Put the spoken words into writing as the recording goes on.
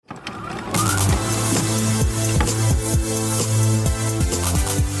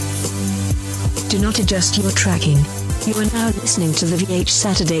not adjust your tracking. You are now listening to the VH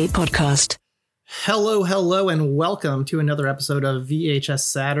Saturday podcast. Hello, and welcome to another episode of VHS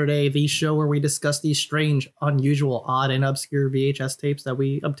Saturday, the show where we discuss these strange, unusual, odd, and obscure VHS tapes that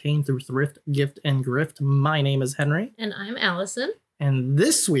we obtain through thrift, gift, and grift. My name is Henry. And I'm Allison. And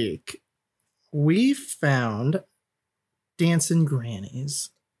this week, we found Dancin Grannies.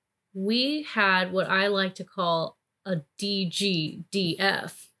 We had what I like to call a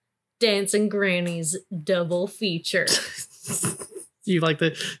DGDF, Dancin Grannies double feature. You like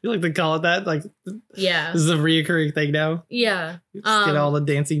to call it that? Like, yeah, this is a reoccurring thing now. Yeah, Just get all the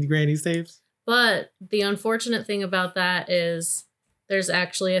Dancin Grannies tapes. But the unfortunate thing about that is there's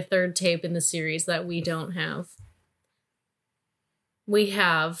actually a third tape in the series that we don't have. We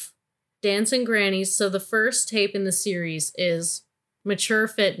have Dancin Grannies. So the first tape in the series is Mature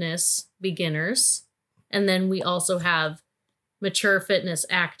Fitness Beginners, and then we also have Mature Fitness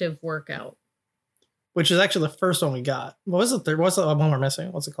Active Workout. Which is actually the first one we got. What was it? What's the one we're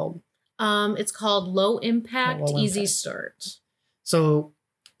missing? What's it called? It's called Low Impact, Low Easy Impact. Start. So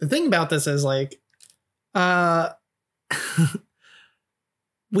the thing about this is like,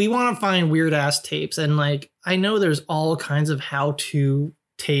 we want to find weird ass tapes, and like I know there's all kinds of how-to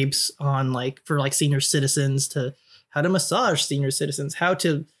tapes on like for like senior citizens, to how to massage senior citizens, how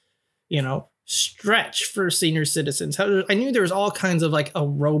to, stretch for senior citizens. I knew there was all kinds of like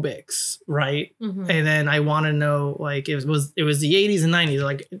aerobics, right? Mm-hmm. And then I want to know, like, it was the 80s and 90s,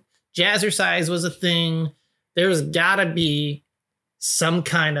 like jazzercise was a thing. There's gotta be some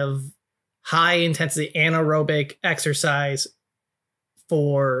kind of high intensity anaerobic exercise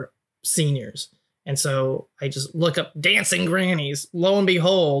for seniors. And so I just look up Dancin Grannies. Lo and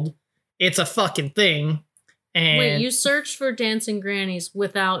behold, it's a fucking thing. And wait, you searched for Dancin Grannies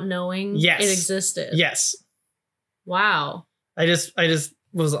without knowing it existed? Yes. Wow. I was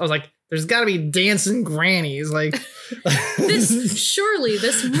like, there's got to be Dancin Grannies. Like, surely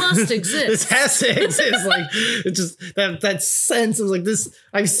this must exist. This has to exist. Like, it's just that sense of like this.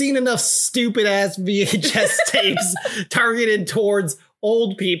 I've seen enough stupid ass VHS tapes targeted towards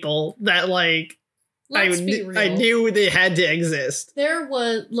old people that like, Let's be real. I knew they had to exist. There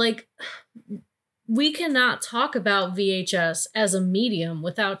was like, we cannot talk about VHS as a medium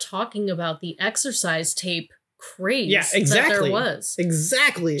without talking about the exercise tape craze that there was.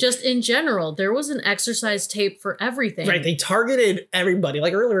 Exactly. Just in general, there was an exercise tape for everything. Right. They targeted everybody.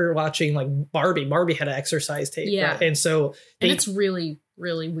 Like earlier we were watching like Barbie. Barbie had an exercise tape. Yeah. Right? And so it's really,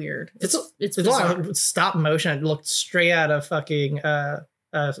 really weird. It's a lot of stop motion. It looked straight out of fucking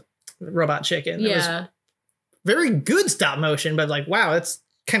Robot Chicken. Yeah. It was very good stop motion, but like, wow, it's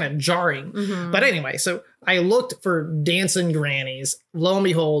kind of jarring. Mm-hmm. But anyway, so I looked for Dancin Grannies. Lo and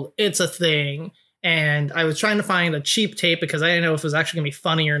behold, it's a thing. And I was trying to find a cheap tape because I didn't know if it was actually gonna be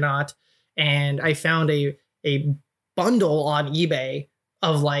funny or not. And I found a bundle on eBay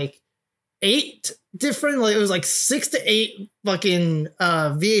of like 8 different, like it was like 6 to 8 fucking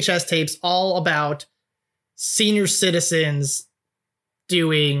VHS tapes all about senior citizens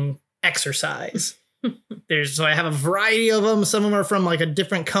doing exercise. So I have a variety of them. Some of them are from like a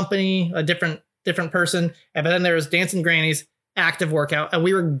different company, a different person. But then there's Dancin Grannies Active Workout. And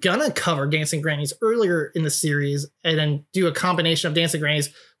we were gonna cover Dancin Grannies earlier in the series and then do a combination of Dancin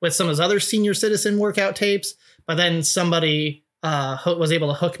Grannies with some of those other senior citizen workout tapes. But then somebody was able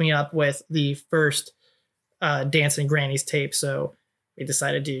to hook me up with the first Dancin Grannies tape. So we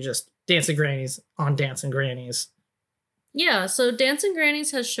decided to do just Dancin Grannies on Dancin Grannies. Yeah, so Dancin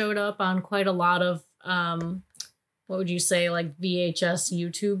Grannies has showed up on quite a lot of what would you say, like VHS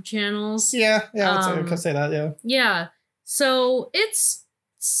YouTube channels? Yeah, I could say that, yeah. Yeah, so it's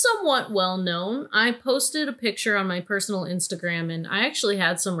somewhat well known. I posted a picture on my personal Instagram, and I actually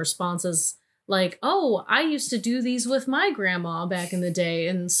had some responses like, oh, I used to do these with my grandma back in the day.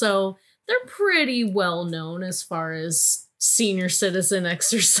 And so they're pretty well known as far as senior citizen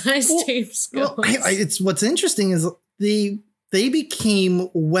exercise tapes go. It's what's interesting is they became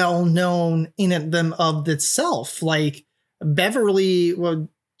well known in them of itself. Like Beverly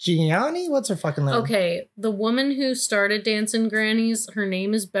Gianni, what's her fucking name? Okay, the woman who started Dancin Grannies, her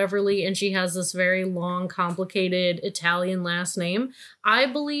name is Beverly, and she has this very long, complicated Italian last name. I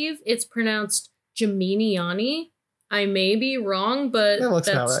believe it's pronounced Geminiani. I may be wrong, but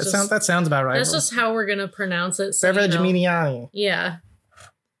that sounds about right. That's just how we're gonna pronounce it. So Beverly Geminiani. Yeah.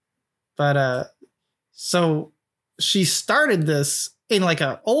 But so she started this in like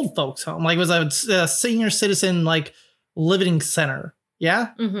a old folks home, like it was a senior citizen like living center. Yeah.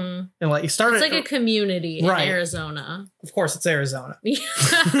 Mm-hmm. And like it started. It's like a community in Arizona. Of course, it's Arizona.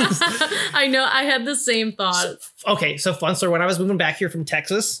 I know. I had the same thought. So, okay. So fun story. When I was moving back here from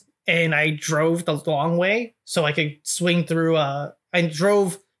Texas, and I drove the long way so I could swing through. I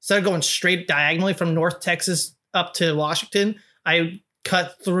drove, instead of going straight diagonally from North Texas up to Washington, I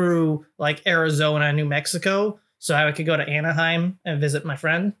cut through like Arizona, New Mexico, so I could go to Anaheim and visit my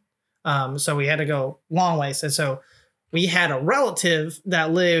friend. So we had to go long ways. And so we had a relative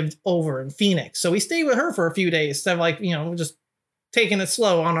that lived over in Phoenix. So we stayed with her for a few days instead of like, you know, just taking it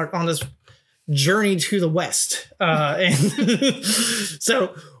slow on this journey to the West. And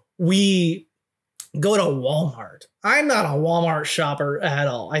so we go to Walmart. I'm not a Walmart shopper at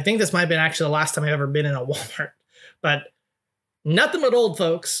all. I think this might have been actually the last time I've ever been in a Walmart, but nothing but old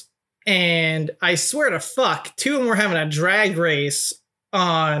folks. And I swear to fuck, two of them were having a drag race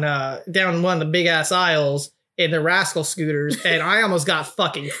on down one of the big ass aisles in the rascal scooters, and I almost got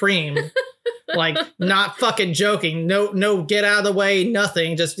fucking creamed. Like, not fucking joking. No, get out of the way,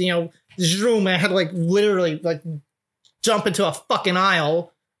 nothing. Just, you know, zoom. I had to like literally like jump into a fucking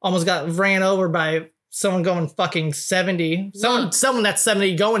aisle. Almost got ran over by someone going fucking 70. Someone that's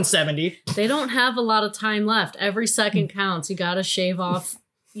 70 going 70. They don't have a lot of time left. Every second counts. You got to shave off.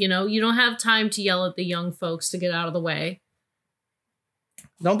 You know, you don't have time to yell at the young folks to get out of the way.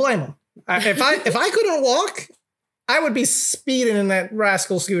 Don't blame them. If I couldn't walk, I would be speeding in that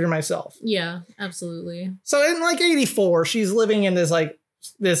rascal scooter myself. Yeah, absolutely. So in like 84, she's living in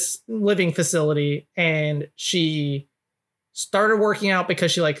this living facility, and she started working out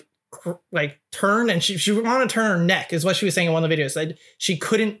because she like turned, and she wanted to turn her neck, is what she was saying in one of the videos. Said she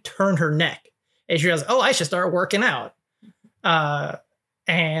couldn't turn her neck, and she realized, oh, I should start working out.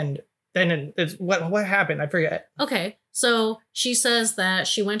 And then it's what happened? I forget. Okay, so she says that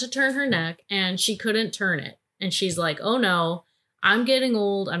she went to turn her neck and she couldn't turn it. And she's like, oh no, I'm getting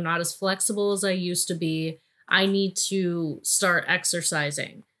old. I'm not as flexible as I used to be. I need to start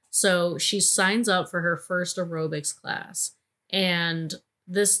exercising. So she signs up for her first aerobics class. And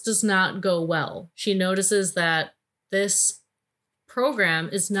this does not go well. She notices that this program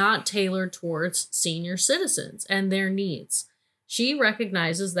is not tailored towards senior citizens and their needs. She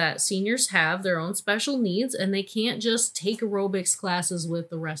recognizes that seniors have their own special needs and they can't just take aerobics classes with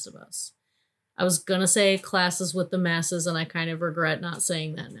the rest of us. I was going to say classes with the masses, and I kind of regret not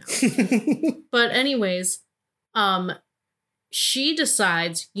saying that now. But anyways, she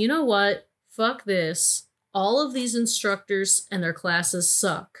decides, you know what? Fuck this. All of these instructors and their classes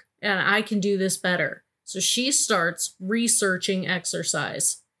suck, and I can do this better. So she starts researching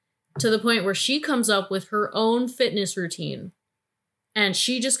exercise to the point where she comes up with her own fitness routine. And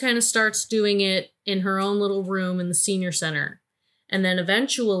she just kind of starts doing it in her own little room in the senior center. And then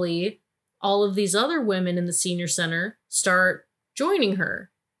eventually, all of these other women in the senior center start joining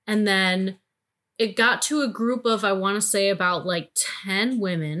her. And then it got to a group of, I want to say, about like 10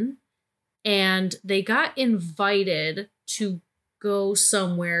 women. And they got invited to go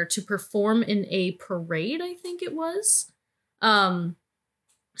somewhere to perform in a parade, I think it was.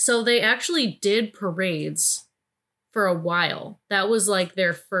 So they actually did parades for a while. That was like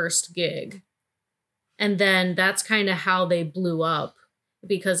their first gig. And then that's kind of how they blew up,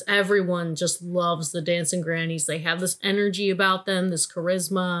 because everyone just loves the Dancin Grannies. They have this energy about them, this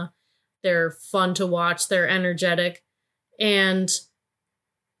charisma. They're fun to watch. They're energetic. And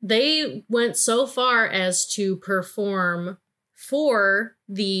they went so far as to perform for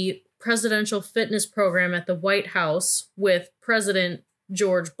the presidential fitness program at the White House with President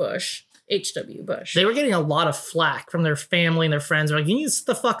George Bush. H.W. Bush. They were getting a lot of flack from their family and their friends. They're like, you need to sit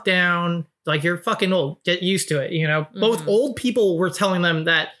the fuck down. Like, you're fucking old. Get used to it. You know, both old people were telling them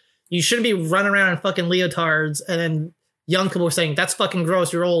that you shouldn't be running around in fucking leotards. And then young people were saying, that's fucking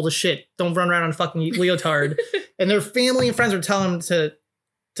gross. You're old as shit. Don't run around in a fucking leotard. And their family and friends were telling them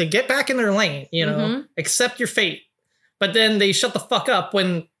to get back in their lane, you know, accept your fate. But then they shut the fuck up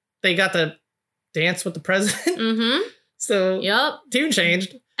when they got to dance with the president. So, tune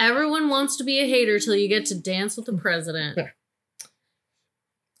changed. Everyone wants to be a hater till you get to dance with the president.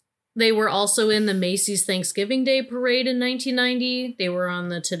 They were also in the Macy's Thanksgiving Day Parade in 1990. They were on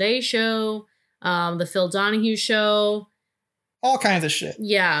the Today Show, the Phil Donahue Show. All kinds of shit.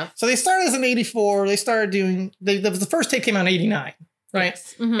 Yeah. So they started as in 84. They started doing... the first tape came out in 89, right?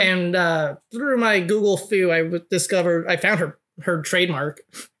 Yes. And through my Google foo, I found her trademark,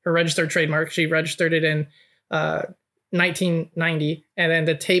 her registered trademark. She registered it in... 1990, and then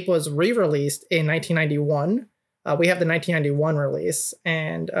the tape was re-released in 1991. We have the 1991 release,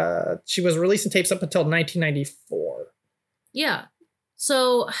 and she was releasing tapes up until 1994. Yeah.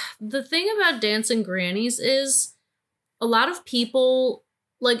 So the thing about Dancin Grannies is a lot of people,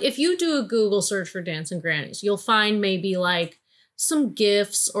 like if you do a Google search for Dancin Grannies, you'll find maybe like some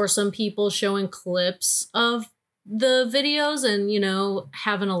GIFs or some people showing clips of the videos and, you know,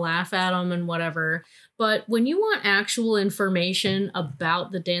 having a laugh at them and whatever. But when you want actual information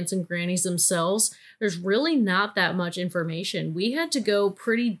about the Dancin Grannies themselves, there's really not that much information. We had to go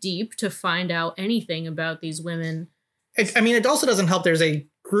pretty deep to find out anything about these women. I mean, it also doesn't help. There's a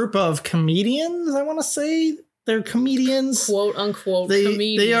group of comedians, I want to say. They're comedians. Quote unquote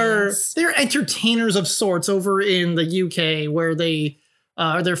comedians. They're entertainers of sorts over in the UK where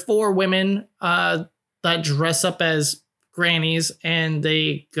they're 4 women that dress up as grannies and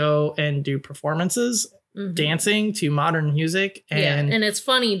they go and do performances dancing to modern music. And and it's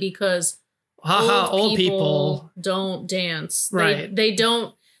funny because old people don't dance. Right. They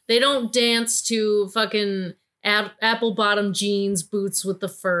don't dance to fucking apple bottom jeans, boots with the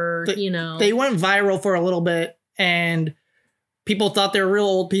fur, you know. They went viral for a little bit and people thought they were real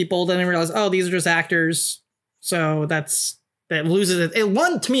old people. Then they realized, oh, these are just actors. So that loses it. It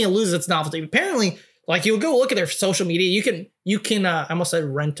loses its novelty. Apparently, like, you'll go look at their social media. You can I almost said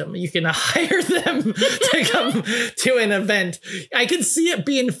rent them. You can hire them to come to an event. I can see it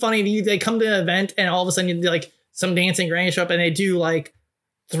being funny to you. They come to an event and all of a sudden you like some dancing grannies show up and they do like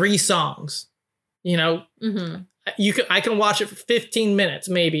 3 songs. You know, I can watch it for 15 minutes,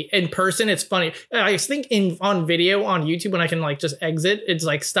 maybe in person. It's funny. I think on video on YouTube, when I can like just exit, it's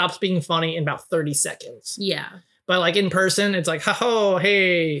like stops being funny in about 30 seconds. Yeah. But like in person, it's like, oh,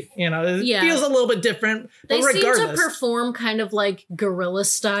 hey, you know, it feels a little bit different. They but seem to perform kind of like guerrilla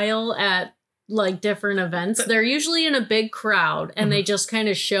style at like different events. They're usually in a big crowd and they just kind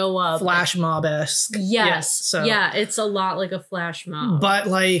of show up. Flash mob-esque. Yes. Yeah, it's a lot like a flash mob. But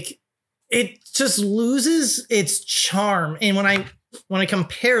like, it just loses its charm. And when I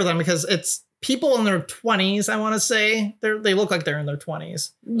compare them, because it's people in their 20s, I want to say they look like they're in their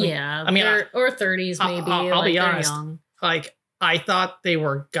 20s. Yeah, I mean, or 30s maybe. I'll be honest. Young. Like, I thought they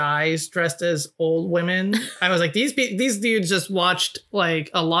were guys dressed as old women. I was like, these dudes just watched like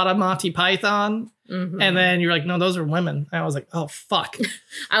a lot of Monty Python, and then you're like, no, those are women. And I was like, oh fuck.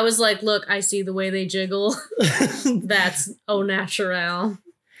 I was like, look, I see the way they jiggle. That's au naturel.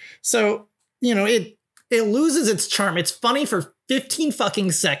 So, you know, it loses its charm. It's funny for 15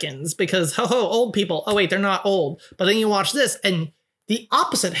 fucking seconds because, old people. Oh, wait, they're not old. But then you watch this and the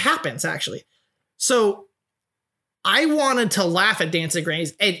opposite happens, actually. So I wanted to laugh at Dancin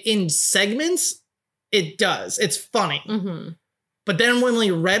Grannies. And in segments, it does. It's funny. But then when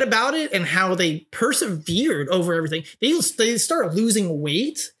we read about it and how they persevered over everything, they started losing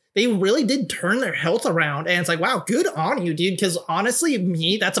weight. They really did turn their health around. And it's like, wow, good on you, dude. Because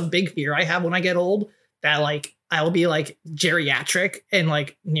honestly, that's a big fear I have when I get old, that like I will be like geriatric and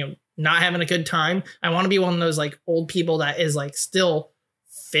like, you know, not having a good time. I want to be one of those like old people that is like still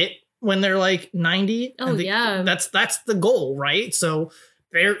fit when they're like 90. Oh, yeah. That's the goal, right? So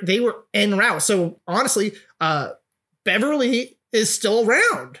they were en route. So honestly, Beverly is still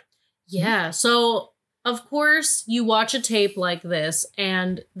around. Yeah. So of course, you watch a tape like this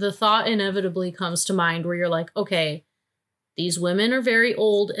and the thought inevitably comes to mind where you're like, okay, these women are very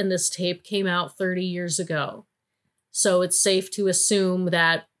old and this tape came out 30 years ago. So it's safe to assume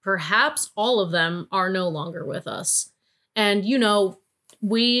that perhaps all of them are no longer with us. And, you know,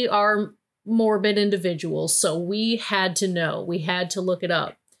 we are morbid individuals, so we had to know. We had to look it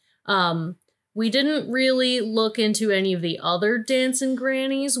up. We didn't really look into any of the other Dancin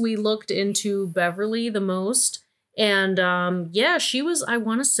Grannies. We looked into Beverly the most. And yeah, she was, I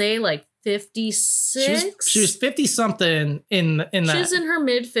want to say, like 56. She was 50 something in that. She's in her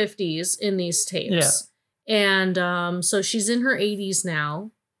mid 50s in these tapes. Yeah. And so she's in her 80s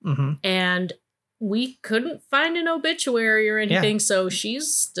now. And we couldn't find an obituary or anything, so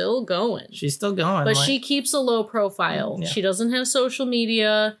she's still going. She's still going. But she keeps a low profile. Yeah. She doesn't have social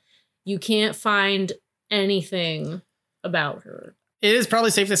media. You can't find anything about her. It is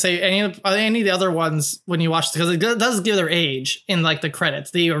probably safe to say any of the other ones when you watch, because it does give their age in like the credits.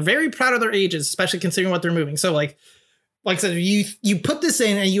 They are very proud of their ages, especially considering what they're moving. So like I said, you put this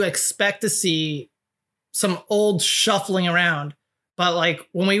in and you expect to see some old shuffling around. But like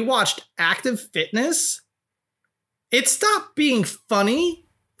when we watched Active Fitness, it stopped being funny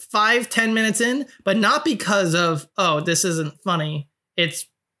 5-10 minutes in, but not because of, oh, this isn't funny. It's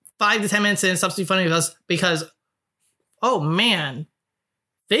 5 to 10 minutes in, it stops being funny because, oh man,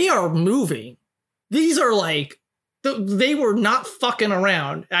 they are moving. These are like, they were not fucking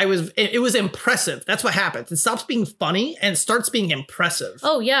around. It was impressive. That's what happens. It stops being funny and starts being impressive.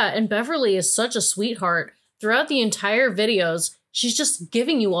 Oh yeah, and Beverly is such a sweetheart. Throughout the entire videos, she's just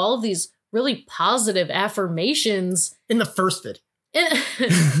giving you all of these really positive affirmations. In the first video.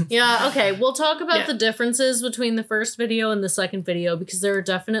 Yeah, okay. We'll talk about the differences between the first video and the second video, because there are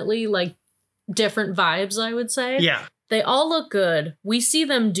definitely like different vibes, I would say. Yeah. They all look good. We see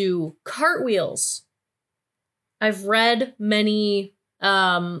them do cartwheels. I've read many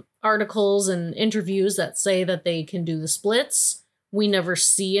articles and interviews that say that they can do the splits. We never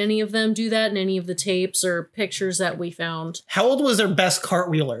see any of them do that in any of the tapes or pictures that we found. How old was their best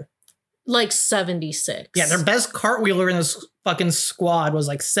cartwheeler? Like 76. Yeah, their best cartwheeler in this fucking squad was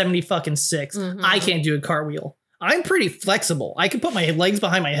like 76. Mhm. I can't do a cartwheel. I'm pretty flexible. I can put my legs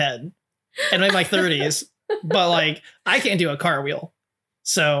behind my head and I'm in my 30s, but like I can't do a cartwheel.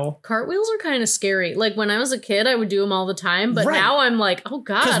 So cartwheels are kind of scary. Like when I was a kid, I would do them all the time, but Right. now I'm like, oh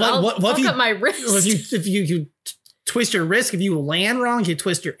god, I'll fuck up my wrist. if you twist your wrist, if you land wrong, you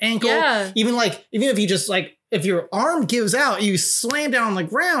twist your ankle. Yeah. Even if you just like, if your arm gives out, you slam down on the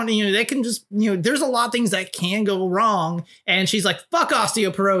ground, and, you know, they can just, you know, there's a lot of things that can go wrong. And she's like, fuck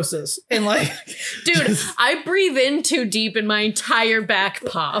osteoporosis. And like, Dude, I breathe in too deep and my entire back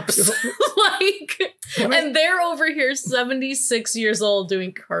pops. Like, and they're over here 76 years old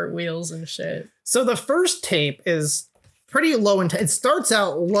doing cartwheels and shit. So the first tape is pretty low. It starts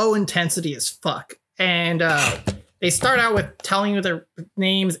out low intensity as fuck. And they start out with telling you their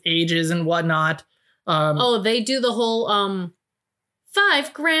names, ages, and whatnot. They do the whole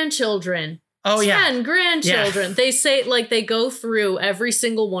 5 grandchildren. Oh, 10 grandchildren. Yeah. They say, like, they go through every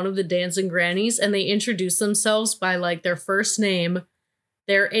single one of the Dancin Grannies and they introduce themselves by, like, their first name,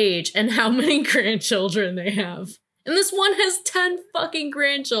 their age, and how many grandchildren they have. And this one has 10 fucking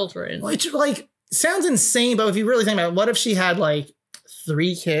grandchildren. Which, like, sounds insane, but if you really think about it, what if she had, like,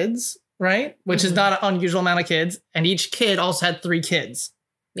 3 kids, right? Which is not an unusual amount of kids, and each kid also had 3 kids.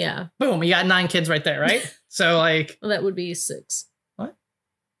 Yeah. Boom, you got 9 kids right there, right? So, like... Well, that would be 6. What?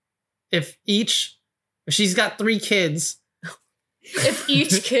 If she's got 3 kids... If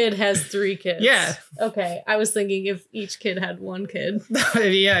each kid has 3 kids. Yeah. Okay, I was thinking if each kid had 1 kid.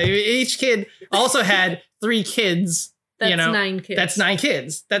 Yeah, each kid also had 3 kids. That's 9 kids. That's 9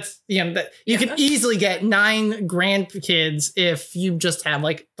 kids. That's, you know, you can easily get 9 grandkids if you just have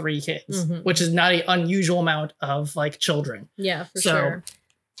like 3 kids, which is not an unusual amount of like children. Yeah, for sure.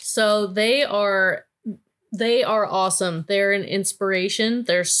 So they are awesome. They're an inspiration.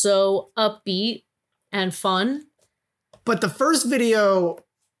 They're so upbeat and fun. But the first video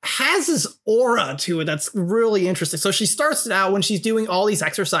has this aura to it that's really interesting. So she starts it out when she's doing all these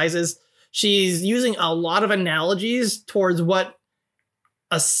exercises. She's using a lot of analogies towards what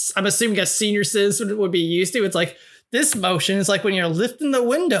I'm assuming a senior citizen would be used to. It's like, this motion is like when you're lifting the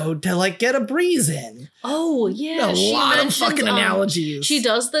window to like get a breeze in. Oh, yeah. A lot of fucking analogies. She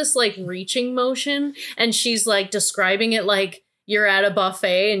does this like reaching motion and she's like describing it like you're at a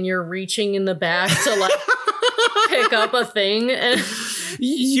buffet and you're reaching in the back to like pick up a thing. And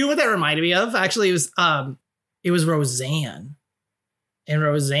you know what that reminded me of? Actually, it was Roseanne. And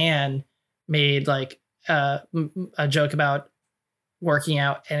Roseanne made like a joke about working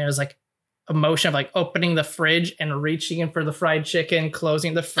out, and it was like a motion of like opening the fridge and reaching in for the fried chicken,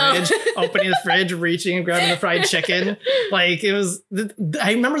 closing the fridge, opening the fridge, reaching and grabbing the fried chicken. Like it was,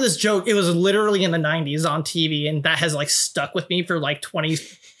 I remember this joke. It was literally in the 90s on TV, and that has like stuck with me for like 20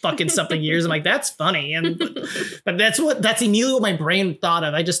 fucking something years. I'm like, that's funny. And but that's immediately what my brain thought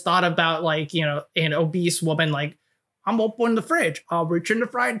of. I just thought about like, you know, an obese woman like, I'm opening the fridge, I'll reach in the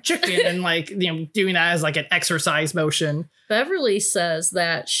fried chicken, and like, you know, doing that as like an exercise motion. Beverly says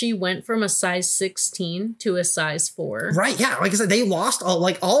that she went from a size 16 to a size 4. Right, yeah. Like I said, they lost all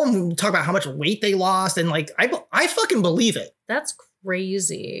of them talk about how much weight they lost, and like I fucking believe it. That's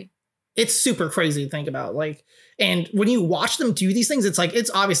crazy. It's super crazy to think about. Like, and when you watch them do these things, it's like, it's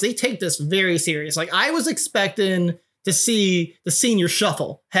obvious they take this very serious. Like I was expecting to see the senior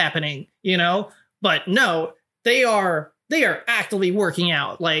shuffle happening, you know, but no. They are actively working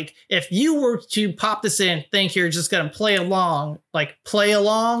out. Like if you were to pop this in, think you're just going to play along.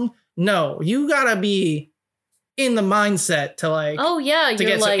 No, you got to be in the mindset to like, oh yeah, to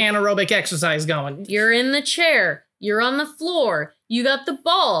get like, some anaerobic exercise going. You're in the chair. You're on the floor. You got the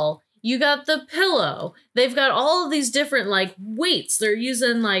ball. You got the pillow. They've got all of these different like weights. They're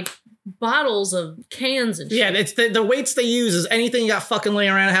using like bottles of cans and shit. Yeah, it's the weights they use is anything you got fucking laying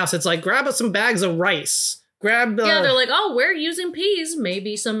around the house. It's like, grab some bags of rice. Grab the... Yeah, they're like, oh, we're using peas.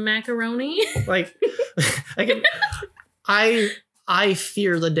 Maybe some macaroni. Like, I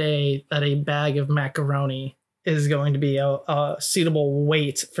fear the day that a bag of macaroni is going to be a suitable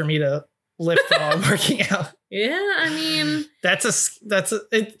weight for me to lift while I'm working out. Yeah, I mean...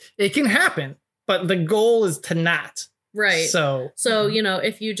 It can happen, but the goal is to not. Right. So, you know,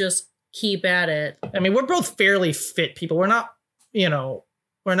 if you just keep at it. I mean, we're both fairly fit people. We're not, you know,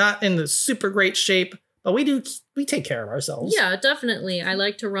 we're not in the super great shape, But we take care of ourselves. Yeah, definitely. I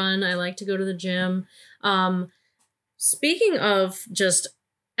like to run. I like to go to the gym. Speaking of just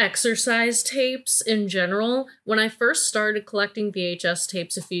exercise tapes in general, when I first started collecting VHS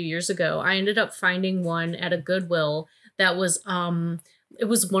tapes a few years ago, I ended up finding one at a Goodwill that was it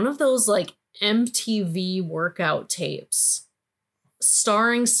was one of those like MTV workout tapes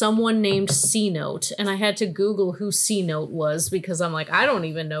starring someone named C Note, and I had to Google who C Note was because I'm like, I don't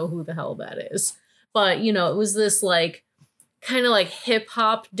even know who the hell that is. But you know, it was this like kind of like hip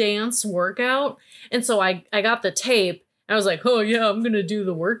hop dance workout, and so I got the tape. I was like, oh yeah, I'm going to do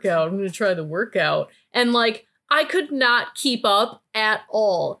the workout. I'm going to try the workout. And like, I could not keep up at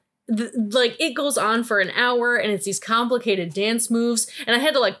all. Like, it goes on for an hour and it's these complicated dance moves. And I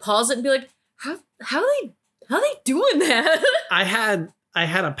had to like pause it and be like, how they doing that? I had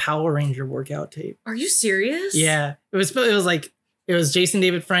a Power Ranger workout tape. Are you serious? Yeah. It was Jason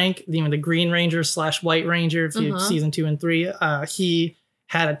David Frank, the Green Ranger / White Ranger, if you season 2 and 3. He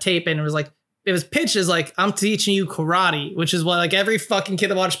had a tape and it was pitched as like, I'm teaching you karate, which is what like every fucking kid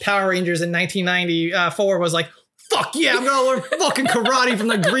that watched Power Rangers in 1994 was like, fuck yeah, I'm gonna learn fucking karate from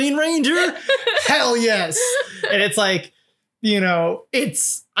the Green Ranger. Hell yes. And it's like, you know,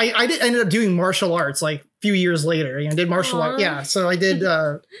 I ended up doing martial arts like a few years later. You know, did martial arts. Yeah. So I did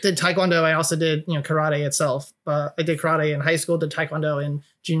Taekwondo. I also did, you know, karate itself. I did karate in high school, did Taekwondo in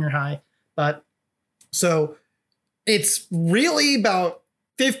junior high. But so it's really about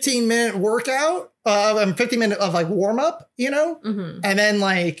 15-minute workout, 15 minutes of like warm up, you know, and then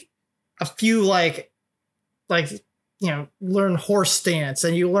like a few like, you know, learn horse stance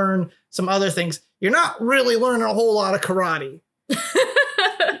and you learn some other things. You're not really learning a whole lot of karate.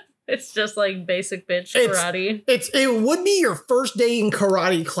 It's just like basic bitch karate. It would be your first day in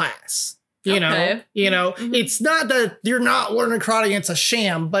karate class, you know, it's not that you're not learning karate. It's a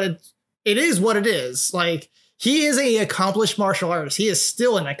sham, but it is what it is. Like, he is an accomplished martial artist. He is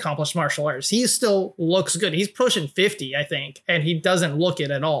still an accomplished martial artist. He still looks good. He's pushing 50, I think, and he doesn't look it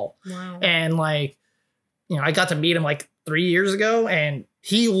at all. Wow. And like, you know, I got to meet him like 3 years ago, and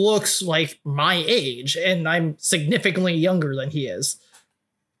he looks like my age, and I'm significantly younger than he is.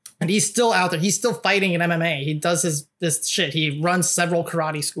 And he's still out there. He's still fighting in MMA. He does this shit. He runs several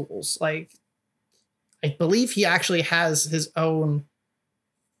karate schools. Like, I believe he actually has his own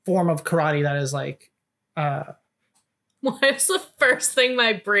form of karate that is like, why was the first thing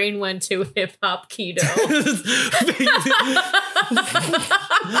my brain went to hip hop keto?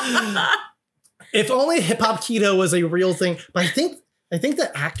 If only hip hop keto was a real thing. But I think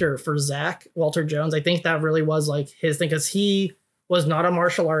the actor for Zach, Walter Jones, I think that really was like his thing, because he was not a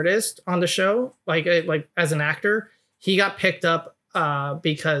martial artist on the show. Like as an actor, he got picked up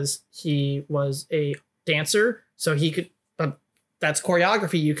because he was a dancer, so he could. That's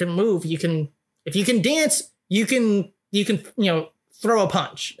choreography. You can move. If you can dance, you can, you know, throw a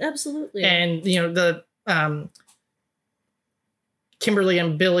punch. Absolutely. And, you know, the Kimberly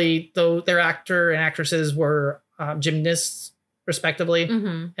and Billy, though their actor and actresses were gymnasts, respectively.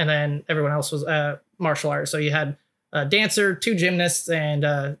 And then everyone else was martial artists. So you had a dancer, 2 gymnasts,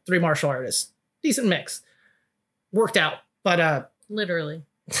 and 3 martial artists. Decent mix. Worked out. But literally.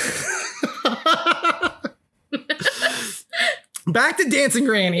 Back to Dancin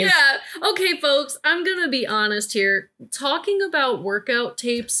Grannies. Yeah. Okay, folks, I'm going to be honest here. Talking about workout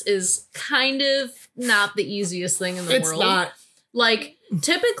tapes is kind of not the easiest thing in the world. It's not. Like,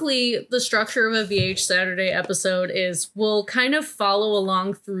 typically, the structure of a VH Saturday episode is we'll kind of follow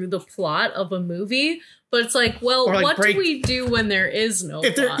along through the plot of a movie, but it's like, well, like what do we do when there is no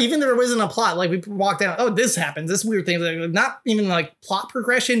plot? Even there isn't a plot, like we walk down, oh, this happens, this weird thing, like, not even like plot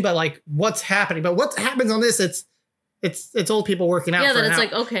progression, but like what's happening. But what happens on this, it's old people working out. Yeah, that it's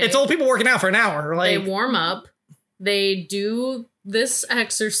like, okay, it's old people working out for an hour. Like, they warm up, they do this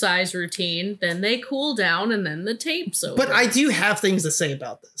exercise routine, then they cool down, and then the tape's over. But I do have things to say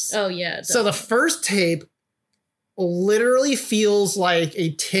about this. Oh yeah. Definitely. So the first tape literally feels like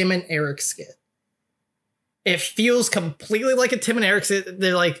a Tim and Eric skit. It feels completely like a Tim and Eric skit.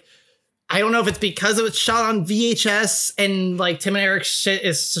 They're like, I don't know if it's because it was shot on VHS and like Tim and Eric's shit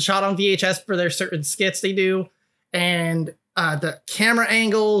is shot on VHS for their certain skits they do. And the camera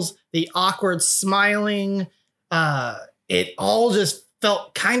angles, the awkward smiling, it all just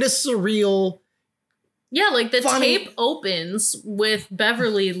felt kind of surreal. Yeah, like the tape opens with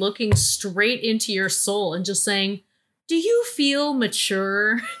Beverly looking straight into your soul and just saying, "Do you feel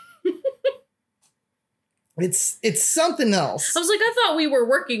mature?" It's something else. I was like, I thought we were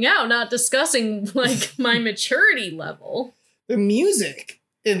working out, not discussing like my maturity level. The music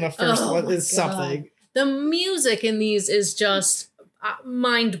in the first one is something. The music in these is just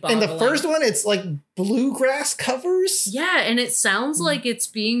mind-boggling. And the first one, it's like bluegrass covers. Yeah, and it sounds like it's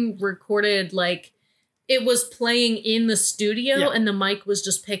being recorded like it was playing in the studio and the mic was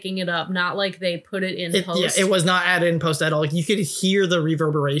just picking it up, not like they put it in post. Yeah, it was not added in post at all. You could hear the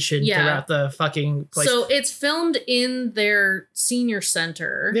reverberation throughout the fucking place. So it's filmed in their senior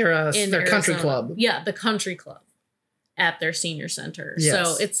center. Their country club. Yeah, the country club at their senior center. Yes.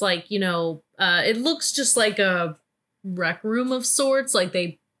 So it's like, it looks just like a rec room of sorts. Like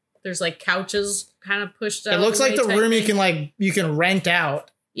there's like couches kind of pushed out. It looks like the room you can rent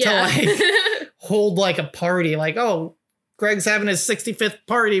out to like hold like a party. Like, oh, Greg's having his 65th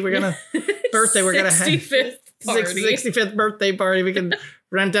party. We're gonna birthday. We're gonna have 65th birthday party. We can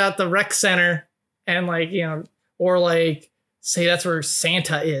rent out the rec center and like, or like say that's where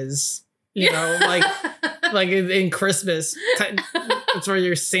Santa is. Like in Christmas, that's where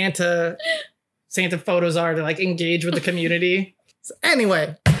your Santa photos are to like engage with the community. So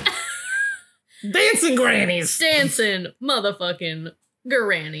anyway, Dancin Grannies. Dancing motherfucking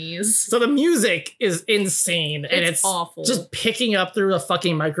Grannies. So the music is insane and it's awful. Just picking up through a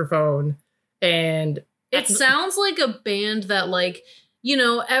fucking microphone, and it sounds like a band that like,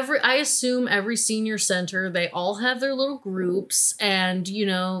 I assume every senior center, they all have their little groups and,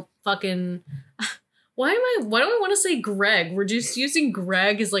 fucking why do I want to say Greg? We're just using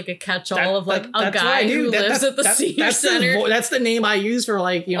Greg as like a catch-all of like a guy who lives at the senior center. That's the name I use for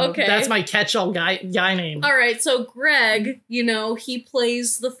like, that's my catch-all guy name. All right, so Greg, he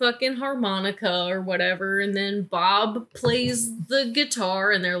plays the fucking harmonica or whatever, and then Bob plays the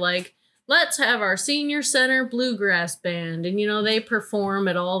guitar, and they're like, let's have our senior center bluegrass band, and they perform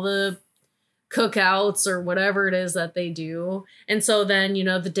at all the cookouts or whatever it is that they do. And so then,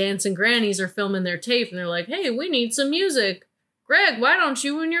 the Dancin Grannies are filming their tape and they're like, hey, we need some music. Greg, why don't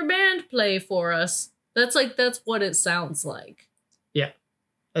you and your band play for us? That's what it sounds like. Yeah.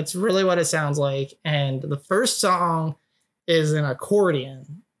 That's really what it sounds like. And the first song is an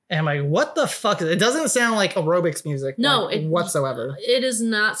accordion. And I'm like, what the fuck? It doesn't sound like aerobics music. No, whatsoever. It is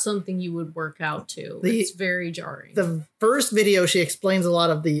not something you would work out to. It's very jarring. The first video, she explains a lot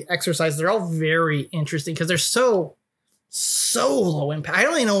of the exercises. They're all very interesting because they're so low impact. I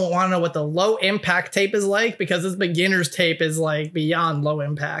don't even want to know what the low impact tape is like, because this beginner's tape is like beyond low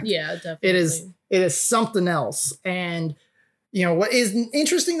impact. Yeah, definitely. It is something else. And what is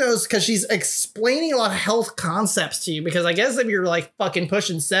interesting though is because she's explaining a lot of health concepts to you, because I guess if you're like fucking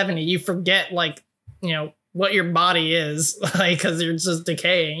pushing 70, you forget like, what your body is, like, because you're just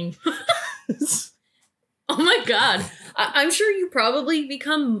decaying. Oh my God. I'm sure you probably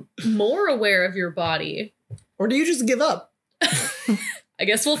become more aware of your body. Or do you just give up? I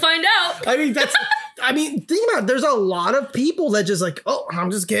guess we'll find out. Think about it. There's a lot of people that just like, oh,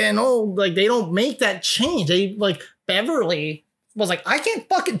 I'm just getting old. Like, they don't make that change. They like, Beverly was like, I can't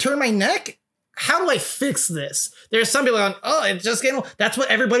fucking turn my neck. How do I fix this? There's some people going, oh, it's just getting old. That's what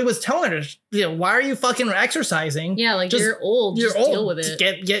everybody was telling her. Why are you fucking exercising? Yeah, like, you're old. You're old. Deal with it.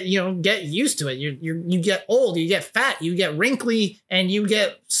 Get used to it. You get old. You get fat. You get wrinkly, and you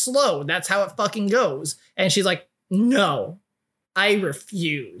get slow. That's how it fucking goes. And she's like, no, I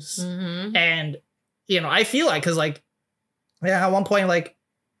refuse. Mm-hmm. And I feel like, because like, at one point, like,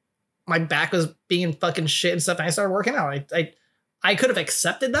 my back was being fucking shit and stuff, and I started working out. I could have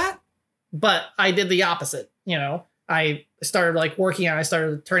accepted that, but I did the opposite. I started like working out. I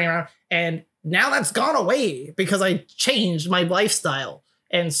started turning around, and now that's gone away because I changed my lifestyle.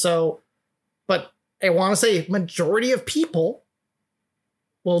 And so, but I want to say majority of people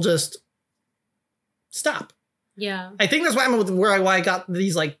will just stop. Yeah. I think that's why why I got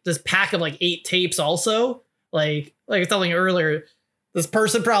these, like, this pack of like 8 tapes also. Like I was telling you earlier, this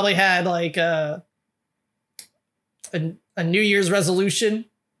person probably had like a New Year's resolution.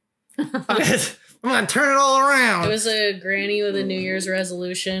 I'm gonna turn it all around. It was a granny with a New Year's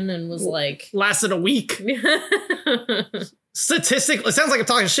resolution and was like, lasted a week. Statistically, it sounds like I'm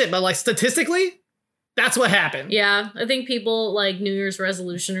talking shit, but like statistically, that's what happened. Yeah, I think people like New Year's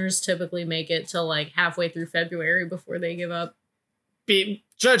resolutioners typically make it till like halfway through February before they give up.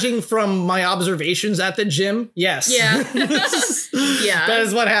 Judging from my observations at the gym, yes. Yeah. Yeah. That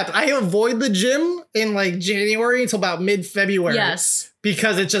is what happened. I avoid the gym in like January until about mid-February. Yes.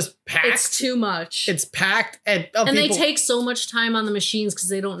 Because it's just packed. It's too much. It's packed. And they take so much time on the machines because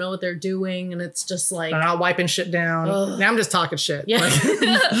they don't know what they're doing. And it's just like, they're not wiping shit down. Ugh. Now I'm just talking shit. Yeah.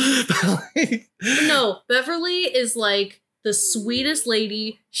 No, Beverly is like the sweetest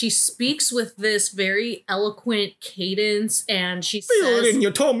lady. She speaks with this very eloquent cadence, and she says, "Feel it in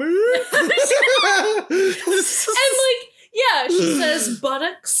your tummy." And like, yeah, she says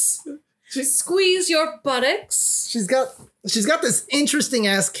buttocks. Squeeze your buttocks. She's got this interesting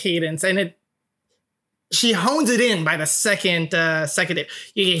ass cadence, and she hones it in by the second tape.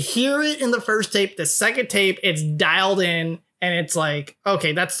 You can hear it in the first tape. The second tape, it's dialed in, and it's like,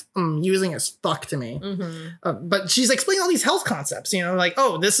 okay, that's using as fuck to me. Mm-hmm. But she's explaining all these health concepts, like,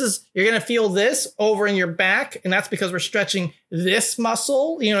 oh, you're gonna feel this over in your back, and that's because we're stretching this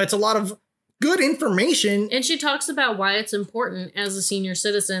muscle. It's a lot of good information. And she talks about why it's important as a senior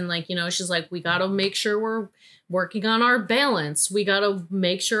citizen. Like, she's like, we got to make sure we're working on our balance. We got to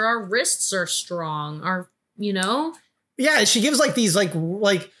make sure our wrists are strong. Yeah, she gives like these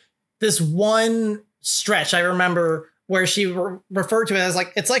like this one stretch I remember where she referred to it as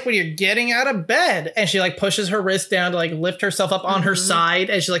like, it's like when you're getting out of bed, and she like pushes her wrist down to like lift herself up on her side,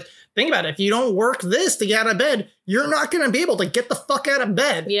 and she's like, think about it. If you don't work this to get out of bed, you're not going to be able to get the fuck out of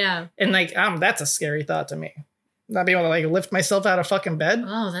bed. Yeah. And like, that's a scary thought to me. Not being able to like lift myself out of fucking bed.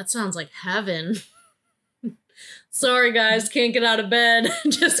 Oh, that sounds like heaven. Sorry, guys, can't get out of bed.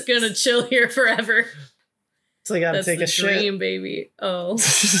 Just gonna chill here forever. So you gotta take a shit. Dream, baby. Oh.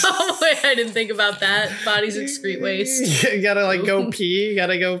 Oh, wait, I didn't think about that. Bodies excrete waste. You gotta like go pee. You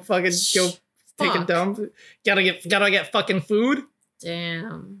gotta go fucking take a dump. Gotta get fucking food.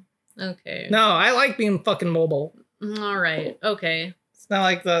 Damn. Okay. No, I like being fucking mobile. All right. Okay. It's not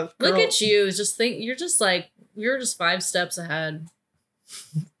like the girl. Look at you. You're just 5 steps ahead.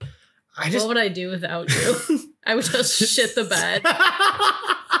 What would I do without you? I would just shit the bed.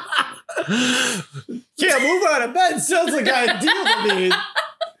 Can't move out of bed. Sounds like ideal to me.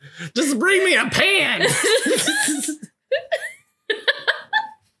 Just bring me a pan.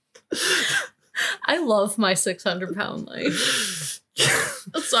 I love my 600-pound life.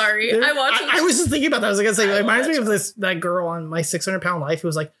 Sorry, I was just thinking about that. I was gonna say, it reminds me of that girl on My 600-Pound Life who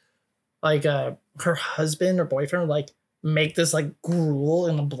was like her husband or boyfriend would like make this like gruel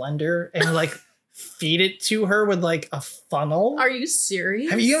in a blender and like feed it to her with like a funnel. Are you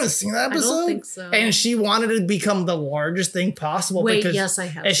serious? Have you ever seen that episode? I don't think so. And she wanted to become the largest thing possible. Wait, yes, I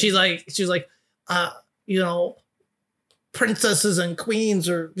have. And she was like, princesses and queens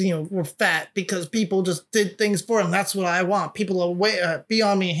were fat because people just did things for them. That's what I want. People to be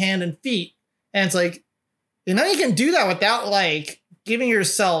on me hand and feet. And it's like, you can do that without like giving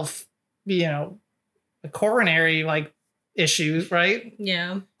yourself, a coronary like issues, right?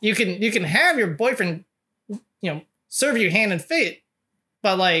 Yeah. You can have your boyfriend, serve you hand and feet,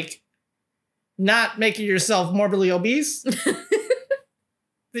 but like not making yourself morbidly obese.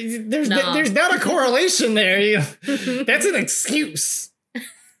 There's not a correlation there. That's an excuse.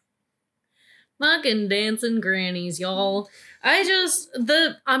 Fucking Dancin Grannies, y'all.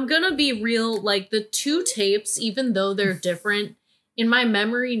 I'm gonna be real, like the 2 tapes, even though they're different, in my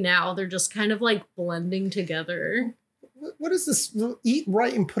memory now, they're just kind of like blending together. What is this? Eat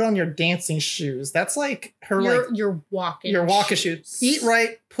right and put on your dancing shoes. That's like her your walking shoes. Eat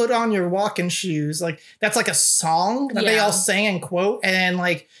right, put on your walking shoes. Like that's like a song that they all sang and quote, and then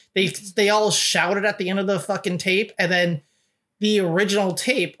like they all shouted at the end of the fucking tape, and then the original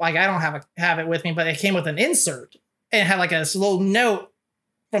tape, like I don't have it with me, but it came with an insert and it had like a little note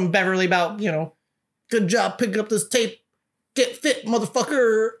from Beverly about good job picking up this tape. Get fit,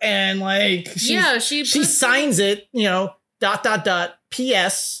 motherfucker. And like, she signs it,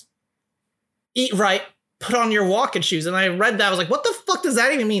 P.S. Eat right, put on your walking shoes. And I read that. I was like, what the fuck does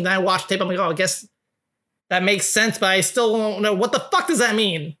that even mean? Then I watched tape. I'm like, oh, I guess that makes sense, but I still don't know. What the fuck does that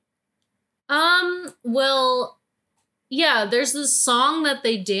mean? Well, yeah, there's this song that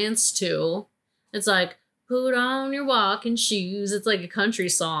they dance to. It's like, put on your walking shoes. It's like a country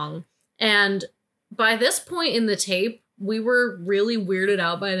song. And by this point in the tape, we were really weirded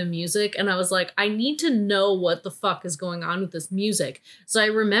out by the music, and I was like, I need to know what the fuck is going on with this music. So I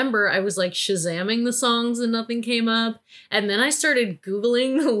remember I was like Shazamming the songs and nothing came up, and then I started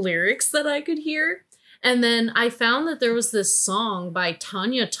Googling the lyrics that I could hear, and then I found that there was this song by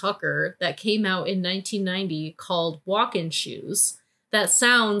Tanya Tucker that came out in 1990 called Walkin' Shoes that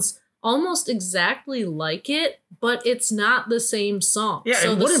sounds almost exactly like it, but it's not the same song. Yeah,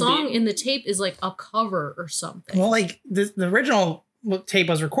 so the song in the tape is like a cover or something. Well, like the original tape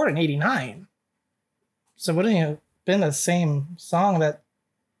was recorded in 89. So wouldn't it have been the same song that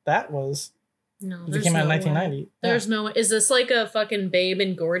was? No, it came out in 1990. There's no way. Is this like a fucking Babe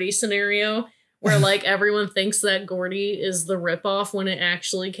and Gordy scenario where like everyone thinks that Gordy is the ripoff when it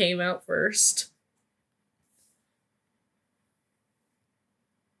actually came out first?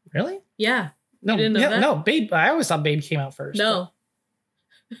 Really? Yeah. No, you didn't know that? No, Babe. I always thought Babe came out first. No.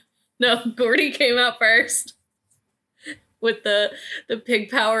 No, Gordy came out first. With the pig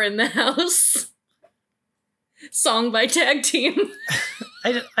power in the house. Song by Tag Team.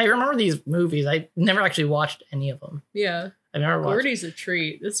 I remember these movies. I never actually watched any of them. Yeah. I never watched. Gordy's a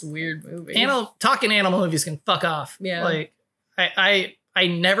treat. It's a weird movie. Talking animal movies can fuck off. Yeah. Like, I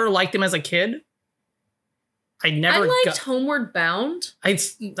never liked them as a kid. I liked Homeward Bound.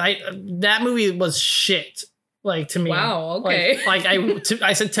 That movie was shit. Like, to me. Wow, okay.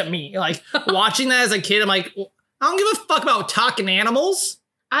 I said to me, like, watching that as a kid, I'm like, I don't give a fuck about talking animals.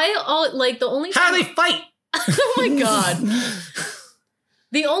 The only time... How do they fight? Oh my God.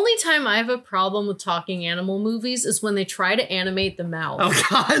 The only time I have a problem with talking animal movies is when they try to animate the mouth. Oh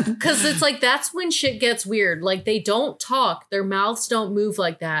God. Because it's like, that's when shit gets weird. Like, they don't talk. Their mouths don't move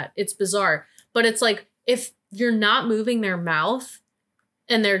like that. It's bizarre. But it's like, if you're not moving their mouth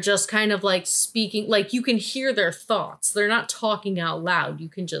and they're just kind of like speaking, like you can hear their thoughts. They're not talking out loud. You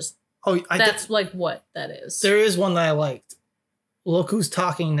can just... that's like what that is. There is one that I liked. Look Who's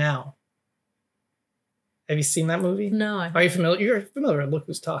Talking Now. Have you seen that movie? No. Are you familiar? You're familiar with Look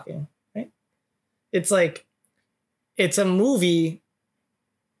Who's Talking, right? It's a movie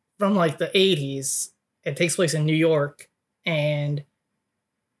from like the 80s. It takes place in New York. And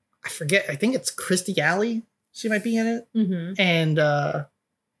I forget, I think it's Christy Alley. She might be in it. Mm-hmm. And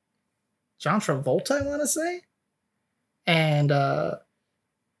John Travolta, I want to say. And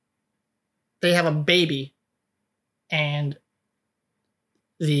they have a baby. And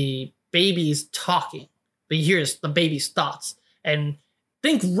the baby's talking. But he hears the baby's thoughts. And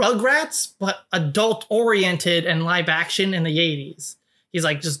think Rugrats, but adult-oriented and live action in the 80s. He's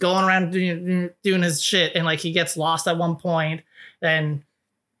like just going around doing his shit. And like he gets lost at one point. And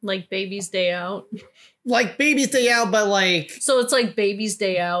like Baby's Day Out. Like Baby's Day Out, but like... So it's like Baby's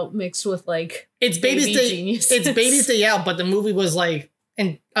Day Out mixed with like... It's Baby's Day Out, but the movie was like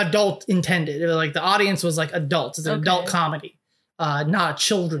an adult intended. It was like the audience was like adults. It's an adult comedy, not a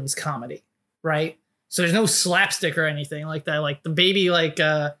children's comedy, right? So there's no slapstick or anything like that. Like the baby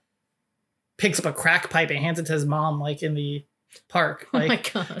picks up a crack pipe and hands it to his mom like in the park.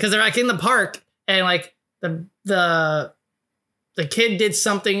 Like, oh my God. Because they're like in the park and like the kid did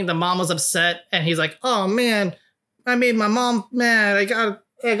something, the mom was upset, and he's like, "Oh man, I made my mom mad. I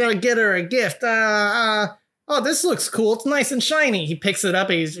gotta get her a gift. Oh, this looks cool. It's nice and shiny." He picks it up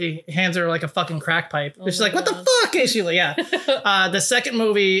and he hands her like a fucking crack pipe. Oh, she's like, "What the fuck?" And she's like, "Yeah." The second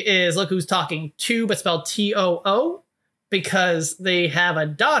movie is Look Who's Talking 2, but spelled Too, because they have a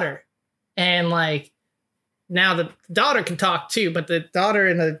daughter, and like now the daughter can talk too, but the daughter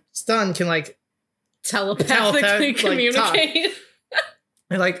and the son can like telepathically communicate.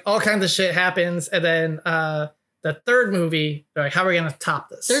 And like all kinds of shit happens, and then the third movie, they're like, how are we gonna top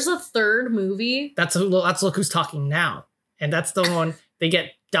this? There's a third movie. That's Look Who's Talking Now, and that's the one they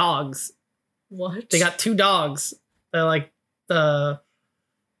get dogs. What? They got 2 dogs. They're like there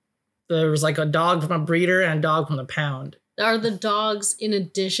was like a dog from a breeder and a dog from the pound. Are the dogs in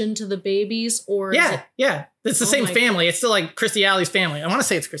addition to the babies, or yeah? It's the same family. It's still like Christy Alley's family. I want to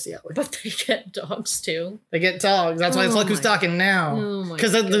say it's Christy Alley, but they get dogs too. They get dogs. That's why it's Look Who's Talking Now. Oh my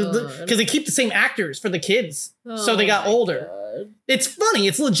Because they keep the same actors for the kids, so they got older. God. It's funny.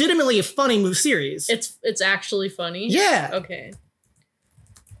 It's legitimately a funny movie series. It's actually funny. Yeah. Okay.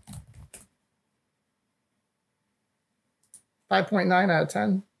 5.9 out of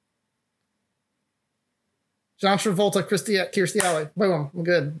 10. John Travolta, Kirstie Alley. Boom. I'm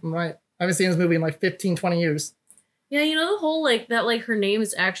good. I'm right. I haven't seen this movie in like 15, 20 years. Yeah, you know the whole like that like her name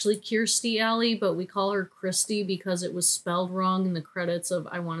is actually Kirstie Alley, but we call her Christy because it was spelled wrong in the credits of,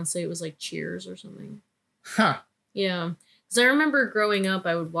 I want to say it was like Cheers or something. Huh. Yeah. Because I remember growing up,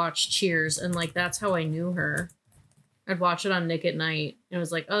 I would watch Cheers, and like that's how I knew her. I'd watch it on Nick at Night, and it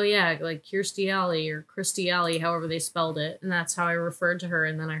was like, oh yeah, like Kirstie Alley or Christy Alley, however they spelled it, and that's how I referred to her.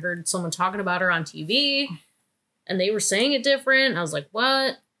 And then I heard someone talking about her on TV, and they were saying it different. And I was like,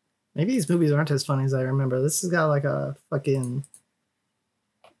 what? Maybe these movies aren't as funny as I remember. This has got like a fucking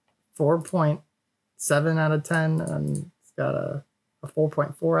 4.7 out of 10, and it's got a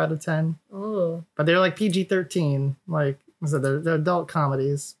 4.4 out of 10. Oh. But they're like PG-13. Like I said, they're adult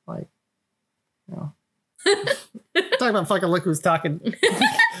comedies. Like, you know. Talk about fucking Look Who's Talking.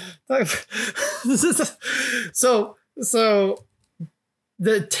 So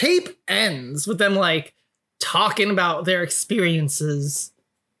the tape ends with them like talking about their experiences.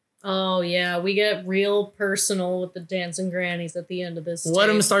 Oh yeah, we get real personal with the Dancin Grannies at the end of this. One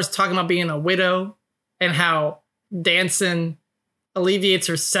of them starts talking about being a widow and how dancing alleviates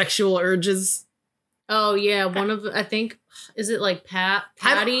her sexual urges. Oh yeah, one of, I think, is it like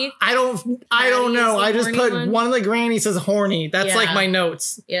Patty? I don't know. I just put one of the grannies says horny. That's like my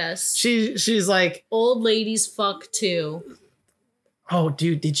notes. Yes. She's like, old ladies fuck too. Oh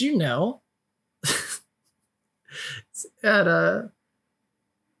dude, did you know at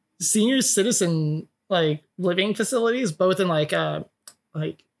senior citizen like living facilities, both in like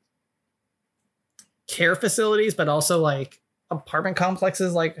care facilities, but also like apartment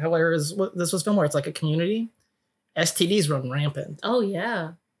complexes, like however this was filmed, where it's like a community. STDs run rampant. Oh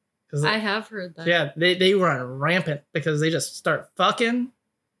yeah, I have heard that. Yeah, they run rampant because they just start fucking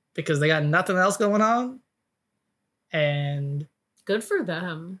because they got nothing else going on. And good for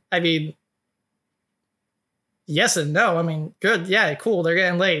them. I mean, yes and no. I mean, good, yeah, cool, they're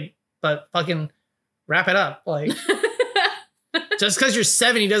getting laid, but fucking wrap it up. Like, just because you're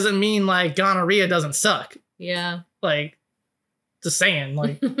 70 doesn't mean like gonorrhea doesn't suck. Yeah. Like, just saying,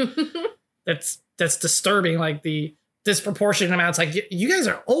 like, that's disturbing. Like the disproportionate amounts. Like, you guys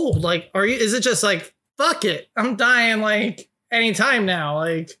are old. Like, is it just like, fuck it, I'm dying like anytime now?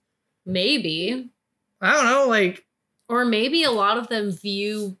 Like, maybe. I don't know. Like, or maybe a lot of them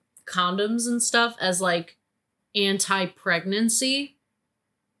view condoms and stuff as like anti-pregnancy,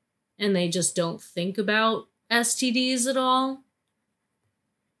 and they just don't think about STDs at all.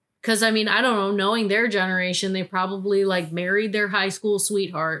 Because, I mean, I don't know, knowing their generation, they probably like married their high school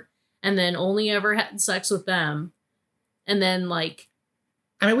sweetheart and then only ever had sex with them. And then like,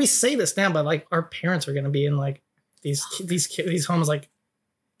 I mean, we say this now, but like our parents are going to be in like these homes like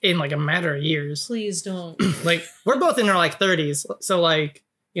in like a matter of years. Please don't. Like, we're both in our like 30s. So like,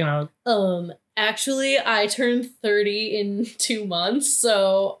 you know. Actually, I turned 30 in 2 months.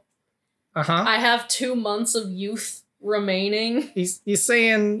 So I have 2 months of youth remaining. He's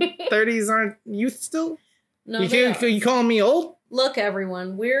saying 30s aren't youth still? No, you calling me old? Look,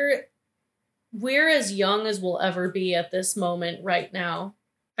 everyone, we're as young as we'll ever be at this moment right now.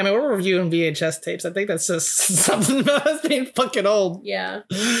 I mean, we're reviewing VHS tapes. I think that's just something about us being fucking old. Yeah.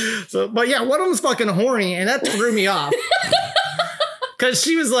 So, but yeah, one of them's fucking horny, and that threw me off. Because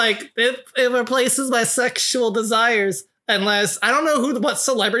she was like, it replaces my sexual desires. Unless, I don't know what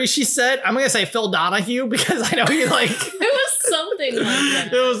celebrity she said. I'm going to say Phil Donahue, because I know he like... It was something like that.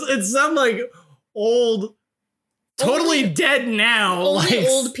 It's some like old... Totally dead now. Only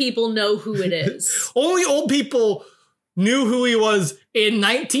old people know who it is. Only old people knew who he was in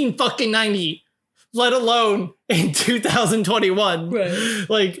 1990, let alone in 2021. Right.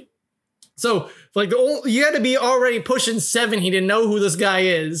 Like, so like you had to be already pushing 70 to know who this guy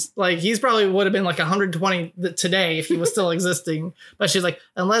is. Like, he's probably would have been like 120 today if he was still existing. But she's like,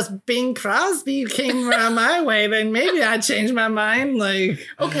 unless Bing Crosby came around my way, then maybe I'd change my mind. Like,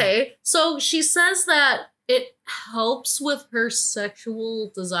 okay, so she says that it helps with her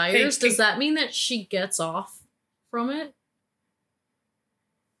sexual desires. Does that mean that she gets off from it?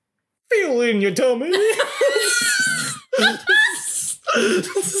 Feel in your tummy.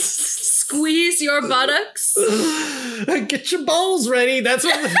 Squeeze your buttocks. Get your balls ready. That's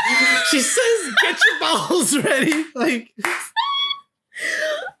what she says. Get your balls ready. Like,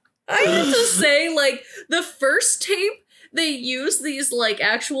 I have to say, like, the first tape, they use these like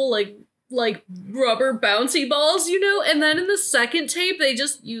actual like rubber bouncy balls, you know, and then in the second tape they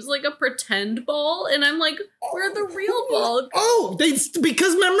just use like a pretend ball, and I'm like, where'd the real ball go?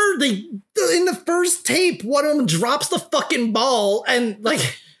 Because remember, in the first tape, one of them drops the fucking ball, and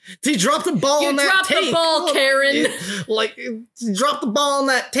like they dropped the ball on that tape. You dropped the ball, Karen. Drop the ball on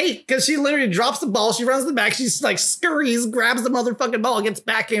that tape, because she literally drops the ball, she runs to the back, she's like scurries, grabs the motherfucking ball, gets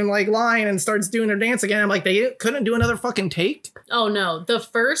back in like line, and starts doing her dance again. I'm like, they couldn't do another fucking take? Oh no, the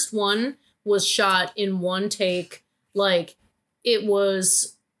first one was shot in one take. Like, it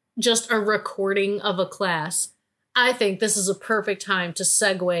was just a recording of a class. I think this is a perfect time to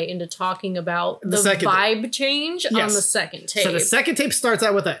segue into talking about the vibe change on the second tape. So the second tape starts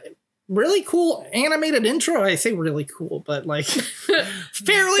out with a really cool animated intro. I say really cool, but like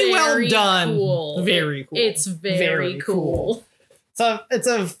fairly well done. Cool. Very cool. It's very cool. So it's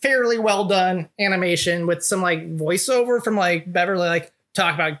a fairly well done animation with some like voiceover from like Beverly, like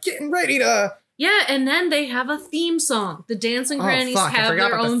talk about getting ready to. Yeah, and then they have a theme song. The Dancin Grannies have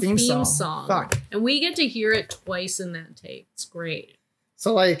their own theme song. Fuck. And we get to hear it twice in that tape. It's great.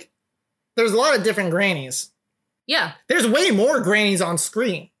 So, like, there's a lot of different grannies. Yeah. There's way more grannies on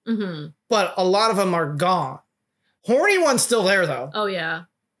screen. Mm-hmm. But a lot of them are gone. Horny one's still there, though. Oh, yeah.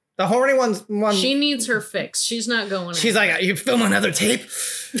 The horny one. She needs her fix. She's not going She's anywhere. Like, you film another tape?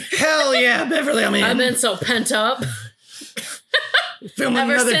 Hell yeah, Beverly, I'm in. I've been so pent up.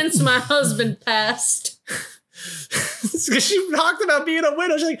 Ever since my husband passed. She talked about being a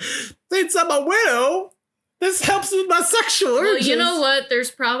widow. She's like, since I'm a widow, this helps with my sexual urges. Well, you know what? There's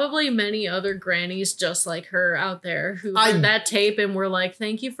probably many other grannies just like her out there who heard that tape and were like,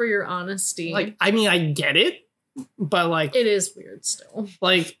 thank you for your honesty. Like, I mean, I get it, but like... It is weird still.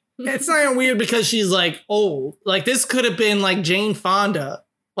 Like, It's not even weird because she's like old. Like this could have been like Jane Fonda,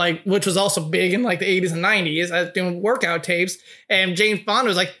 like which was also big in like the 80s and 90s doing workout tapes. And Jane Fonda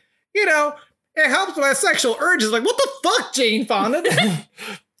was like, you know, it helps with my sexual urges. Like, what the fuck, Jane Fonda? I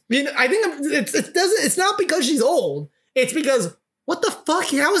mean, I think it's not because she's old. It's because what the fuck?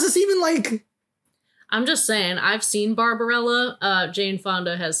 How is this even like? I'm just saying, I've seen Barbarella. Jane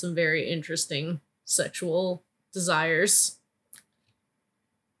Fonda has some very interesting sexual desires.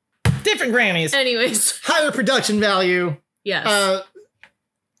 Different grannies. Anyways. Higher production value. Yes.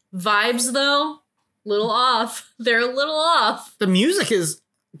 Vibes, though, little off. They're a little off. The music is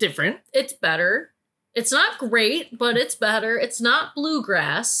different. It's better. It's not great, but it's better. It's not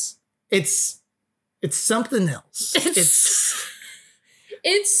bluegrass. It's something else.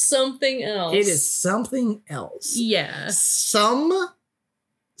 It's something else. It is something else. Yeah. Some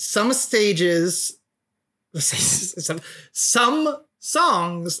stages, some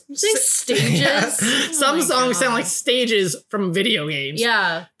songs. Say stages. Yeah. Oh some songs sound like stages from video games.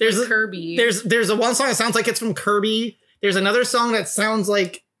 Yeah. There's like Kirby. There's a one song that sounds like it's from Kirby. There's another song that sounds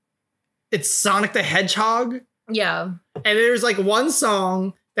like it's Sonic the Hedgehog. Yeah. And there's like one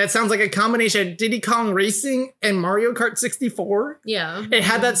song that sounds like a combination of Diddy Kong Racing and Mario Kart 64. Yeah. It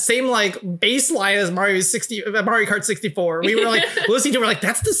had that same like bass line as Mario Kart 64. We were like listening to it, we're like,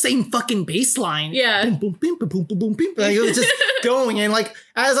 that's the same fucking bass line. Yeah. Boom, boom, boom, boom, boom, boom, boom. Like, it was just going. And like,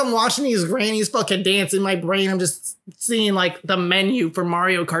 as I'm watching these grannies fucking dance in my brain, I'm just seeing like the menu for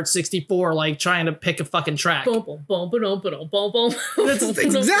Mario Kart 64, like trying to pick a fucking track. Boom, boom, boom, boom, boom, boom, boom. That's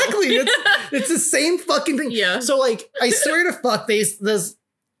exactly. It's the same fucking thing. Yeah. So like, I swear to fuck, this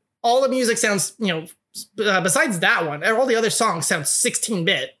all the music sounds, you know, besides that one, all the other songs sound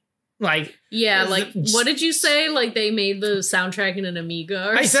 16-bit. Like, yeah, like what did you say? Like they made the soundtrack in an Amiga?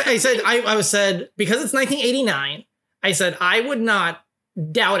 Or I said because it's 1989. I said I would not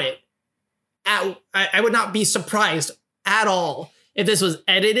doubt it. I would not be surprised at all if this was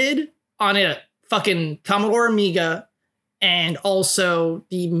edited on a fucking Commodore Amiga, and also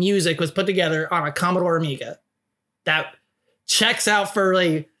the music was put together on a Commodore Amiga. That checks out for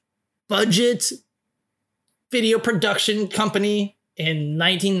a budget video production company in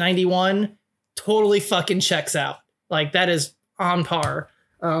 1991. Totally fucking checks out. Like that is on par.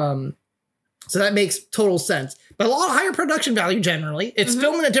 So that makes total sense. But a lot higher production value generally. It's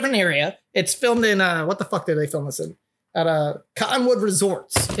filmed in a different area. It's filmed in what the fuck did they film this in? At Cottonwood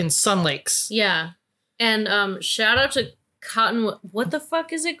Resorts in Sun Lakes. Yeah. And shout out to Cottonwood. What the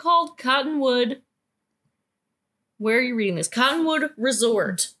fuck is it called? Cottonwood. Where are you reading this? Cottonwood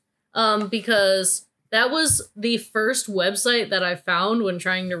Resort. Because that was the first website that I found when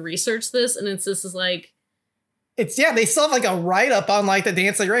trying to research this, and it's this is like they still have like a write-up on like the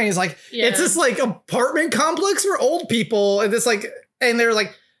Dancin Grannies. Like it's this like apartment complex for old people, and this like, and they're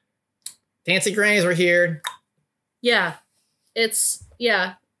like, Dancin Grannies were here. Yeah.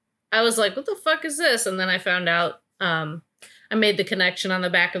 I was like, what the fuck is this? And then I found out, I made the connection on the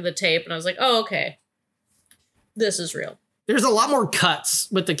back of the tape, and I was like, oh, okay. This is real. There's a lot more cuts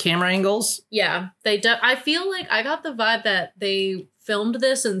with the camera angles. Yeah, I feel like I got the vibe that they filmed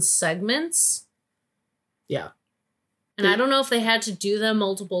this in segments. Yeah. And I don't know if they had to do them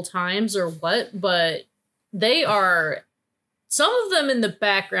multiple times or what, but some of them in the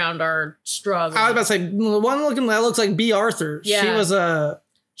background are struggling. I was about to say, the one that looks like B. Arthur. Yeah.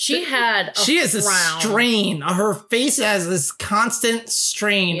 She had a strain. Her face has this constant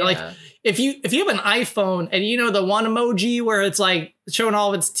strain. Yeah. Like, if you have an iPhone and you know the one emoji where it's like showing all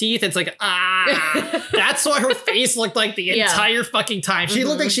of its teeth, it's like, that's what her face looked like the entire fucking time. She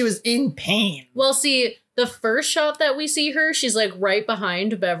looked like she was in pain. Well, see, the first shot that we see her, she's like right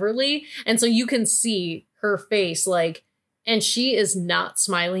behind Beverly. And so you can see her face like, and she is not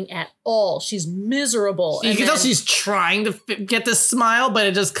smiling at all. She's miserable. You can tell she's trying to get this smile, but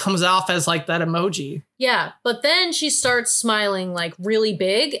it just comes off as like that emoji. Yeah, but then she starts smiling like really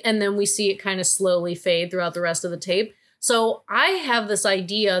big, and then we see it kind of slowly fade throughout the rest of the tape. So I have this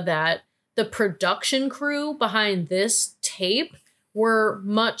idea that the production crew behind this tape were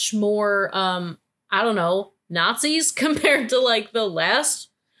much more, I don't know, Nazis compared to like the last,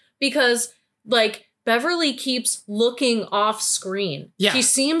 because like Beverly keeps looking off screen. Yeah. She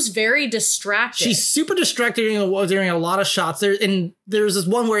seems very distracted. She's super distracted during a lot of shots. There's this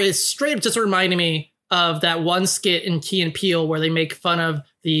one where it's straight up just reminding me of that one skit in Key and Peele where they make fun of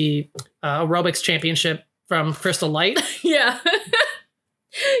the aerobics championship from Crystal Light. Yeah.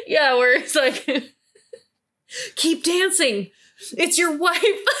 Yeah, where it's like, keep dancing. It's your wife.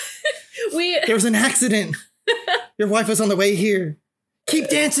 There was an accident. Your wife was on the way here. Keep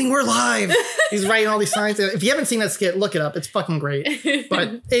dancing. We're live. He's writing all these signs. If you haven't seen that skit, look it up. It's fucking great.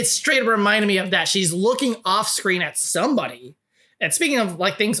 But it straight up reminded me of that. She's looking off screen at somebody. And speaking of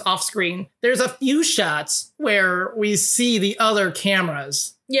like things off screen, there's a few shots where we see the other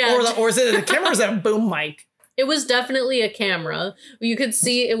cameras. Yeah. Or is it the camera or is that a boom mic? It was definitely a camera. You could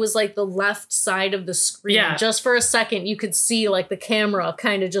see it was like the left side of the screen. Yeah. Just for a second, you could see like the camera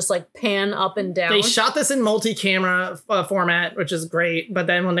kind of just like pan up and down. They shot this in multi-camera format, which is great. But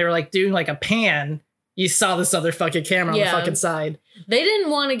then when they were like doing like a pan, you saw this other fucking camera on the fucking side. They didn't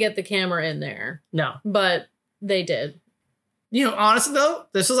want to get the camera in there. No. But they did. You know, honestly though,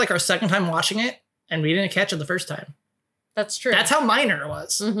 this was like our second time watching it and we didn't catch it the first time. That's true. That's how minor it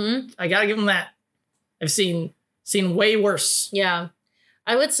was. Mm-hmm. I gotta give them that. I've seen way worse. Yeah.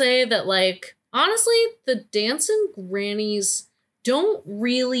 I would say that, like, honestly, the Dancin Grannies don't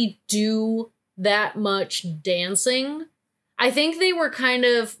really do that much dancing. I think they were kind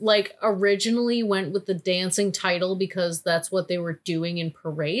of, like, originally went with the dancing title because that's what they were doing in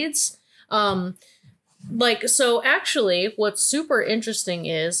parades. So actually, what's super interesting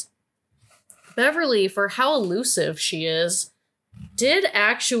is Beverly, for how elusive she is, did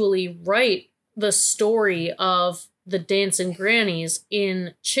actually write the story of the Dancin Grannies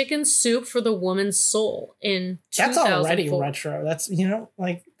in Chicken Soup for the Woman's Soul in 2004. That's already retro. That's, you know,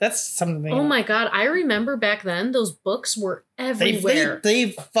 like, that's something. Oh my God. I remember back then those books were everywhere.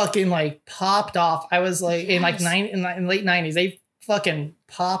 They fucking like popped off. I was like, in like in late 90s, they fucking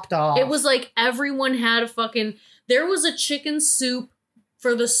popped off. It was like everyone had a fucking, there was a Chicken Soup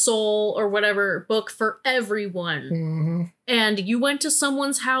for the Soul or whatever book for everyone. Mm-hmm. And you went to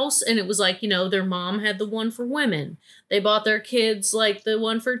someone's house and it was like, you know, their mom had the one for women. They bought their kids like the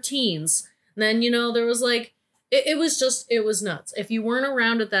one for teens. And then, you know, there was like, it was nuts. If you weren't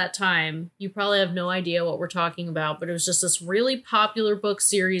around at that time, you probably have no idea what we're talking about, but it was just this really popular book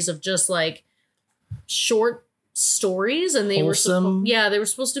series of just like short stories, and they were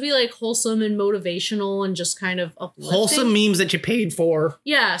supposed to be like wholesome and motivational and just kind of uplifting. Wholesome memes that you paid for.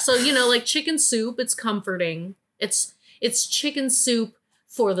 Yeah, so you know, like Chicken Soup, it's comforting. It's chicken soup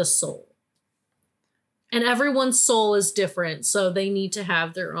for the soul. And everyone's soul is different, so they need to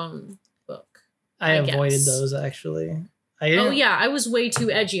have their own book. I avoided those actually. I was way too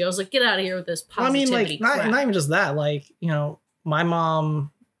edgy. I was like, get out of here with this positivity crap. Not even just that. Like, you know, my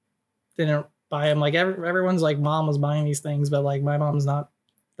mom didn't buy them. Like everyone's like mom was buying these things, but like my mom's not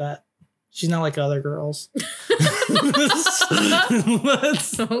that. She's not like other girls.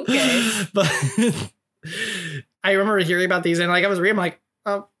 Okay. But I remember hearing about these and like I was reading like,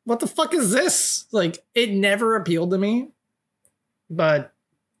 what the fuck is this? Like it never appealed to me. But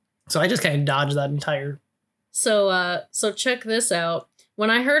so I just kind of dodged that entire. So check this out. When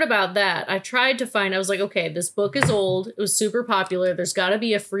I heard about that, I tried to find, I was like, okay, this book is old. It was super popular. There's got to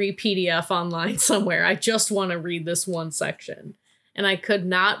be a free PDF online somewhere. I just want to read this one section. And I could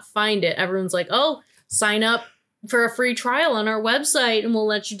not find it. Everyone's like, oh, sign up for a free trial on our website and we'll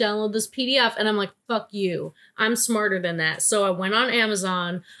let you download this PDF. And I'm like, fuck you. I'm smarter than that. So I went on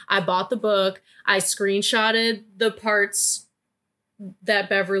Amazon. I bought the book. I screenshotted the parts that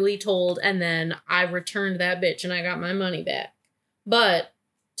Beverly told. And then I returned that bitch and I got my money back. But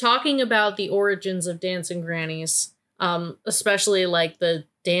talking about the origins of Dancin Grannies, especially like the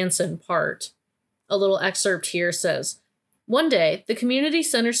dancing part, a little excerpt here says, one day, the community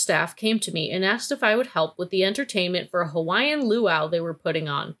center staff came to me and asked if I would help with the entertainment for a Hawaiian luau they were putting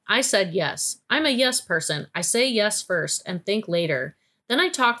on. I said yes. I'm a yes person. I say yes first and think later. Then I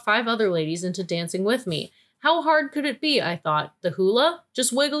talked 5 other ladies into dancing with me. How hard could it be, I thought. The hula?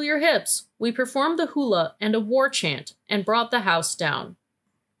 Just wiggle your hips. We performed the hula and a war chant and brought the house down.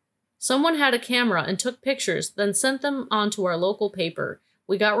 Someone had a camera and took pictures, then sent them on to our local paper.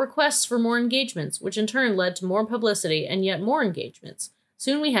 We got requests for more engagements, which in turn led to more publicity and yet more engagements.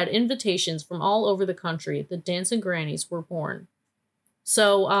 Soon we had invitations from all over the country. The Dancin Grannies were born.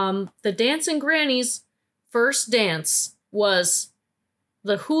 So, the Dancin Grannies' first dance was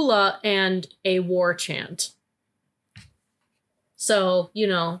the hula and a war chant. So, you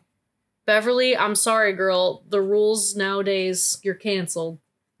know, Beverly, I'm sorry, girl. The rules nowadays, you're canceled.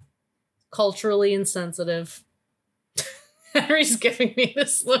 Culturally insensitive. Henry's giving me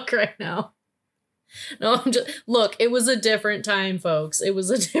this look right now. No, I'm just... Look, it was a different time, folks. It was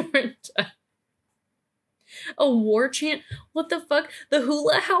a different time. A war chant? What the fuck? The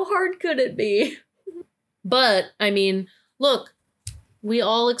hula? How hard could it be? But, I mean, look, we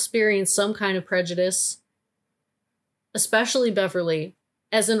all experience some kind of prejudice, especially Beverly,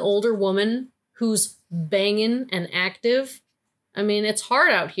 as an older woman who's banging and active. I mean, it's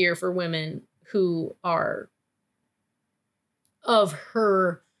hard out here for women who are of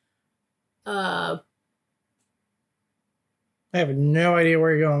her I have no idea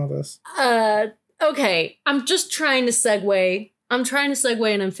where you're going with this. Okay, I'm just trying to segue. I'm trying to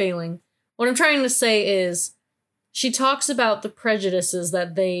segue and I'm failing. What I'm trying to say is she talks about the prejudices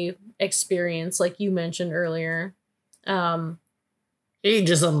that they experience, like you mentioned earlier. Ageism.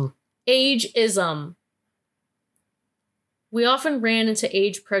 Ageism. We often ran into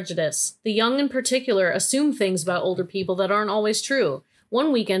age prejudice. The young in particular assume things about older people that aren't always true.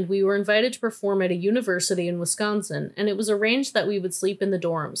 One weekend, we were invited to perform at a university in Wisconsin, and it was arranged that we would sleep in the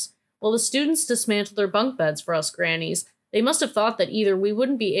dorms. While the students dismantled their bunk beds for us grannies, they must have thought that either we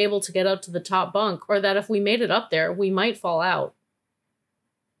wouldn't be able to get up to the top bunk, or that if we made it up there, we might fall out.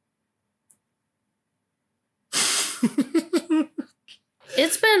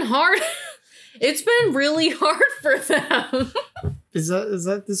 It's been hard. It's been really hard for them. Is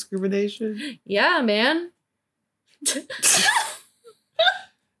that discrimination? Yeah, man.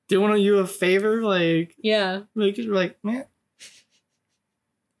 Doing you a favor, like Yeah. like man,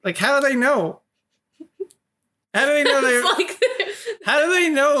 like how do they know? How do they know they? How do they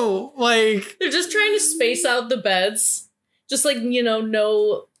know? Like they're just trying to space out the beds, just like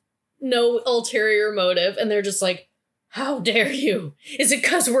no ulterior motive, and they're just like, "How dare you? Is it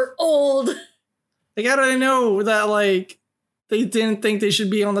because we're old?" Like how do they know that like they didn't think they should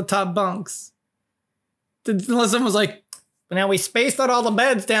be on the top bunks? Unless someone was like, now we spaced out all the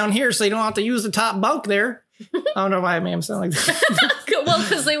beds down here so you don't have to use the top bunk there. I don't know why I made him sound like that. Well,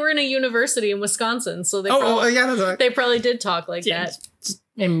 because they were in a university in Wisconsin, so they they probably did talk like that.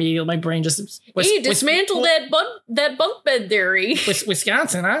 Immediately, my brain just dismantle that bunk bed theory.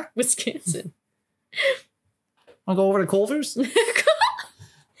 Wisconsin, huh? Wisconsin. I'll go over to Culver's.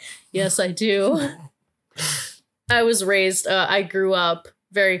 Yes, I do. I was raised. I grew up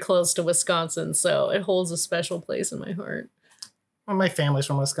very close to Wisconsin, so it holds a special place in my heart. Well, my family's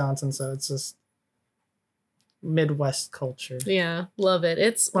from Wisconsin, so it's just Midwest culture. Yeah, love it.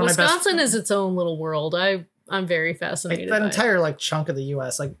 Wisconsin is its own little world. I'm very fascinated. That entire like chunk of the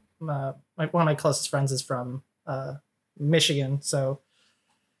U.S. Like one of my closest friends is from Michigan, so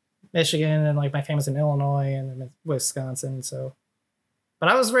Michigan, and like my family's in Illinois and Wisconsin. So, but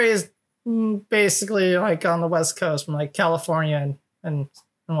I was raised basically like on the West Coast, from like California and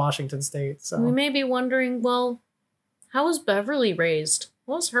Washington State. So we may be wondering, well, how was Beverly raised?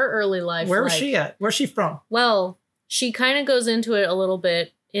 What was her early life? Where was she at? Where's she from? Well, she kind of goes into it a little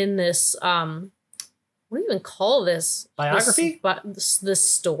bit in this, what do you even call this? Biography? This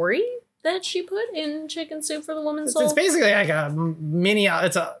story that she put in Chicken Soup for the Woman's Soul? It's basically like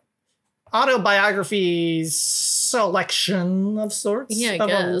it's a autobiography selection of sorts. Yeah, I of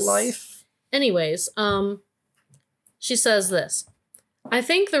guess. A life. Anyways, she says this. I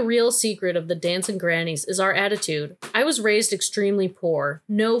think the real secret of the Dancin Grannies is our attitude. I was raised extremely poor,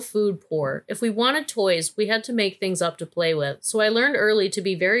 no food poor. If we wanted toys, we had to make things up to play with. So I learned early to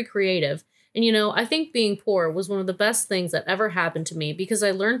be very creative. And I think being poor was one of the best things that ever happened to me because I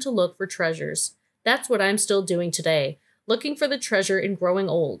learned to look for treasures. That's what I'm still doing today, looking for the treasure in growing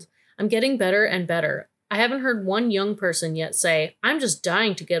old. I'm getting better and better. I haven't heard one young person yet say, I'm just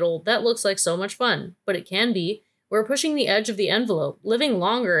dying to get old. That looks like so much fun. But it can be. We're pushing the edge of the envelope, living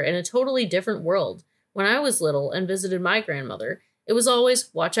longer in a totally different world. When I was little and visited my grandmother, it was always,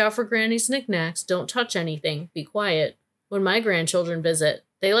 watch out for Granny's knickknacks, don't touch anything, be quiet. When my grandchildren visit,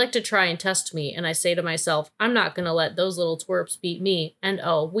 they like to try and test me, and I say to myself, I'm not going to let those little twerps beat me, and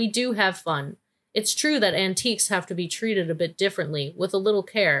we do have fun. It's true that antiques have to be treated a bit differently, with a little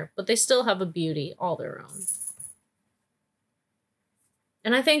care, but they still have a beauty all their own.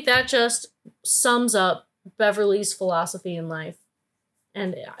 And I think that just sums up Beverly's philosophy in life.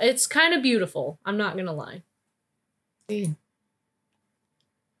 And it's kind of beautiful. I'm not going to lie. There's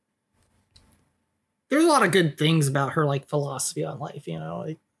a lot of good things about her like philosophy on life,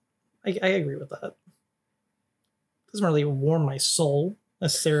 Like, I agree with that. Doesn't really warm my soul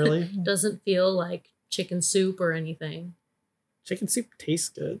necessarily. Doesn't feel like chicken soup or anything. Chicken soup tastes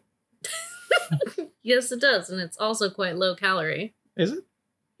good. Yes, it does. And it's also quite low calorie. Is it?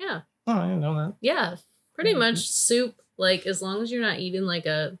 Yeah. Oh, I didn't know that. Yeah. Pretty much soup, like as long as you're not eating like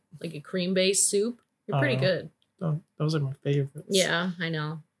a cream-based soup, you're pretty good. Those are my favorites. Yeah, I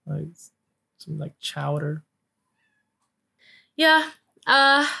know. Like some like chowder. Yeah.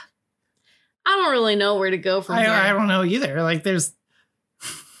 I don't really know where to go from here. I don't know either. Like there's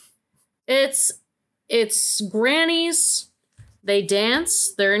It's grannies. They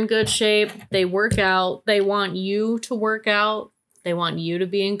dance, they're in good shape, they work out, they want you to work out, they want you to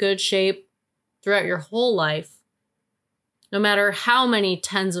be in good shape throughout your whole life, no matter how many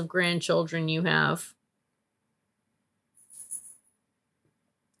tens of grandchildren you have.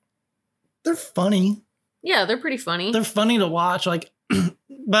 they're funny. Yeah, they're pretty funny. They're funny to watch, like,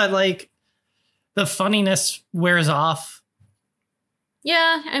 but like the funniness wears off.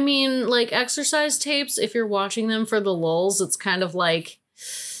 Yeah, I mean, like exercise tapes, if you're watching them for the lulz, it's kind of like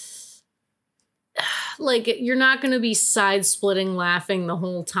you're not going to be side splitting laughing the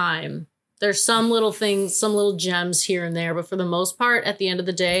whole time. There's some little things, some little gems here and there, but for the most part, at the end of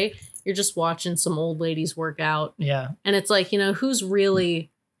the day, you're just watching some old ladies work out. Yeah. And it's like, you know, who's really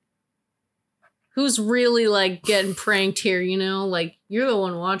like getting pranked here, you know? Like, you're the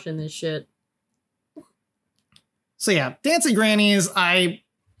one watching this shit. So yeah, Dancin Grannies, I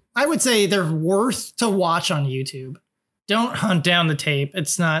would say they're worth to watch on YouTube. Don't hunt down the tape.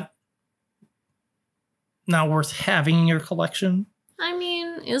 It's not worth having in your collection. I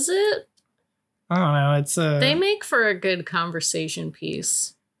mean, is it? I don't know. It's they make for a good conversation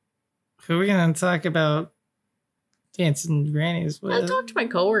piece. Who are we gonna talk about Dancin Grannies with? I talked to my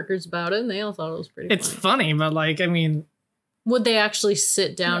coworkers about it, and they all thought it was pretty. It's funny, but like, I mean, would they actually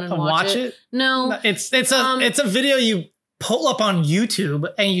sit down and watch it? No, it's a video you pull up on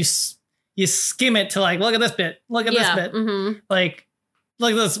YouTube and you skim it to like, look at this bit, look at this bit, like,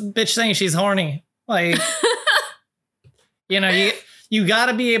 look at this bitch saying she's horny, like, you know, you got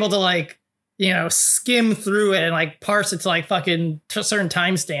to be able to like, you know, skim through it and like parse it to like fucking certain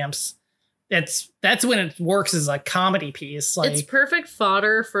timestamps. That's when it works as a comedy piece. Like, it's perfect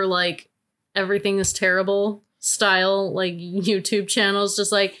fodder for like everything is terrible style, like YouTube channels.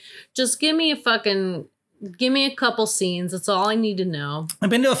 Just give me a couple scenes. That's all I need to know.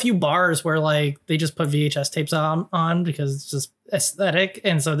 I've been to a few bars where like they just put VHS tapes on because it's just aesthetic.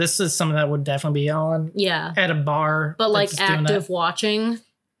 And so this is something that would definitely be on at a bar. But like active watching.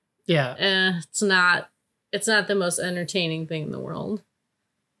 Yeah. It's not the most entertaining thing in the world.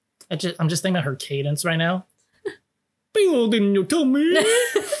 I'm just thinking about her cadence right now. Bingo, didn't you tell me?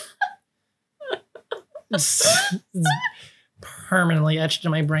 It's permanently etched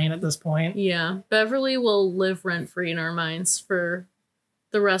in my brain at this point. Yeah. Beverly will live rent-free in our minds for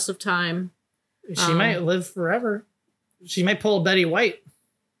the rest of time. She might live forever. She might pull a Betty White.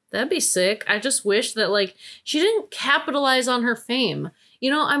 That'd be sick. I just wish that, like, she didn't capitalize on her fame. You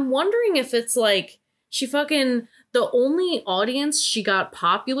know, I'm wondering if it's, like, the only audience she got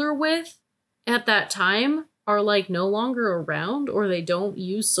popular with at that time are, like, no longer around, or they don't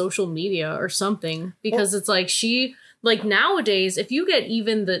use social media or something. Because it's, like, nowadays, if you get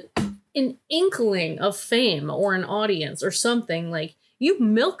even an inkling of fame or an audience or something, like, you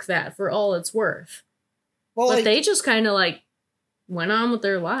milk that for all it's worth. Well, but like, they just kind of, like, went on with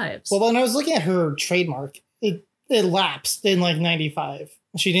their lives. Well, when I was looking at her trademark, it lapsed in like 95.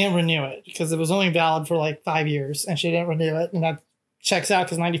 She didn't renew it because it was only valid for like 5 years, and she didn't renew it. And that checks out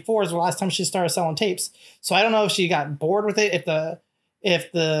because 94 is the last time she started selling tapes. So I don't know if she got bored with it.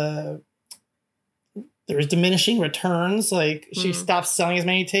 If there's diminishing returns, like she stopped selling as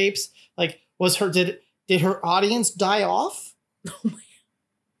many tapes. Like, did her audience die off? Oh my.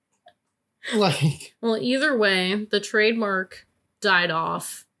 Like, well, either way, the trademark died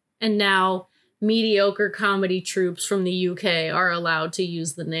off, and now mediocre comedy troupes from the UK are allowed to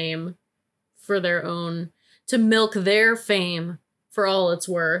use the name for their own, to milk their fame for all it's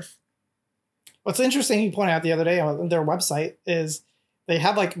worth. What's interesting, you pointed out the other day on their website, is they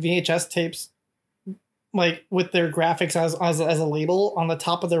have like VHS tapes, like with their graphics as a label on the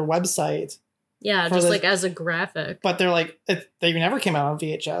top of their website. Yeah, just like as a graphic. But they're like, they never came out on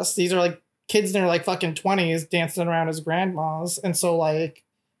VHS. These are like kids in their like fucking 20s dancing around as grandmas. And so like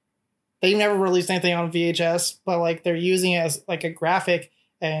they never released anything on VHS, but like they're using it as like a graphic.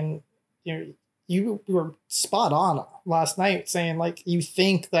 And you were spot on last night saying like you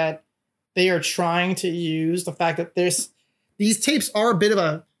think that they are trying to use the fact that these tapes are a bit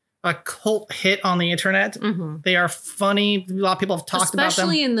of a cult hit on the internet. Mm-hmm. They are funny. A lot of people have talked about them.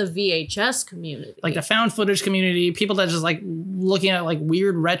 Especially in the VHS community. Like the found footage community, people that just like looking at like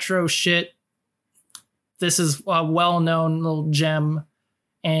weird retro shit. This is a well-known little gem.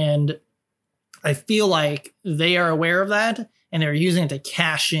 And I feel like they are aware of that and they're using it to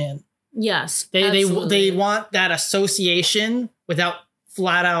cash in. Yes. They want that association without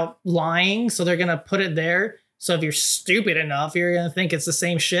flat out lying. So they're going to put it there. So if you're stupid enough, you're going to think it's the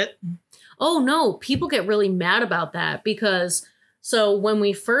same shit. Oh, no. People get really mad about that because so when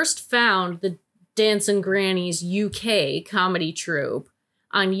we first found the Dancin Grannies UK comedy troupe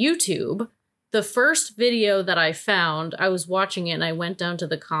on YouTube, the first video that I found, I was watching it and I went down to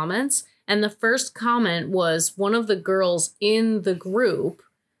the comments, and the first comment was one of the girls in the group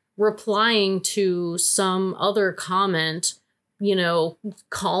replying to some other comment you know,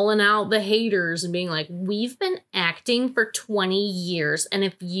 calling out the haters and being like, we've been acting for 20 years. And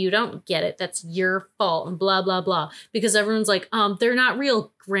if you don't get it, that's your fault and blah, blah, blah. Because everyone's like, they're not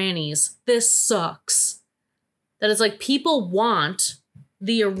real grannies. This sucks. That it's like people want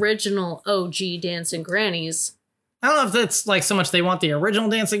the original OG Dancin Grannies. I don't know if that's like so much they want the original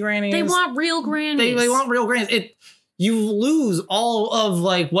Dancin Grannies. They want real grannies. They want real grannies. You lose all of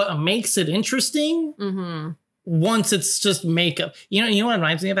like what makes it interesting. Mm-hmm. Once it's just makeup. You know what it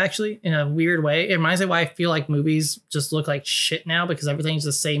reminds me of, actually, in a weird way? It reminds me of why I feel like movies just look like shit now, because everything's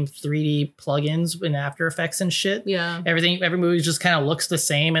the same 3D plugins in After Effects and shit. Yeah. Every movie just kind of looks the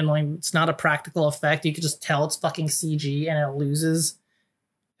same, and like it's not a practical effect. You could just tell it's fucking CG, and it loses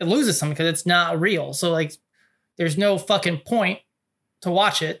something because it's not real. So like there's no fucking point to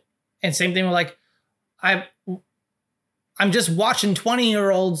watch it. And same thing with like I'm just watching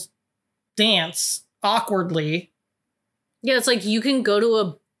 20-year-olds dance awkwardly. Yeah, it's like you can go to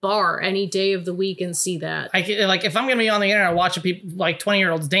a bar any day of the week and see that. Like if I'm gonna be on the internet watching people like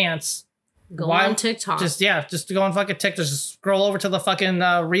 20-year-olds dance, go on TikTok. Just go on fucking TikTok. Just scroll over to the fucking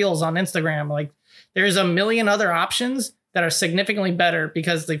reels on Instagram. Like there's a million other options that are significantly better,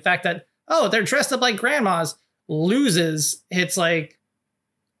 because the fact that they're dressed up like grandmas loses. It's like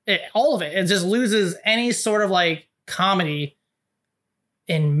all of it. It just loses any sort of like comedy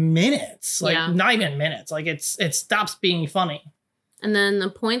in minutes, like not even minutes. Like it stops being funny. And then the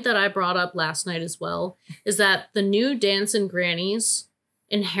point that I brought up last night as well is that the new Dancin Grannies,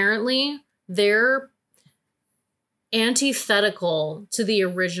 inherently, they're antithetical to the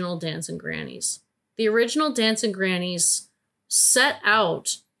original Dancin Grannies. The original Dancin Grannies set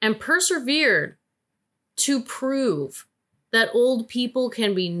out and persevered to prove that old people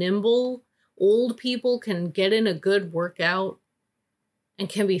can be nimble, old people can get in a good workout, and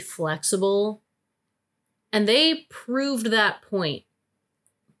can be flexible. And they proved that point.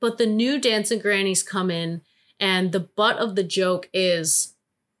 But the new Dancin Grannies come in, and the butt of the joke is,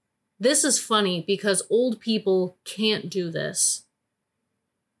 this is funny because old people can't do this.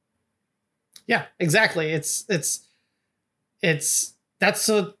 Yeah, exactly. That's the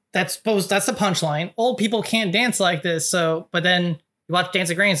punchline. Old people can't dance like this. So, but then you watch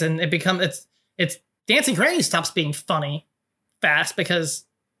Dancin Grannies and it's Dancin Grannies stops being funny fast, because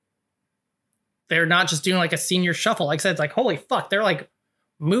they're not just doing like a senior shuffle. Like I said, it's like, holy fuck, they're like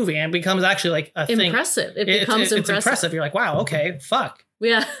moving, and it becomes actually like a impressive thing. It becomes it's impressive. You're like, wow, okay, fuck.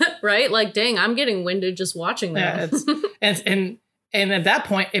 Yeah, right? Like, dang, I'm getting winded just watching that. Yeah, and at that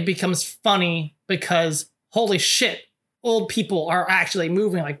point it becomes funny, because holy shit, old people are actually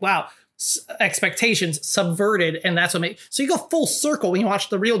moving. Like, wow, expectations subverted. And that's what so you go full circle when you watch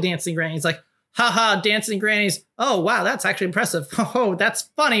the real Dancin Grannies. Like, haha, Dancin Grannies. Oh, wow, that's actually impressive. Oh, that's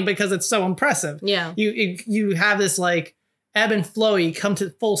funny because it's so impressive. Yeah. You have this like ebb and flow. You come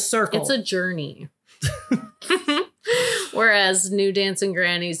to full circle. It's a journey. Whereas new Dancin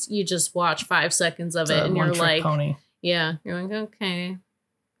Grannies, you just watch 5 seconds of it and you're like, pony. Yeah, you're like, okay.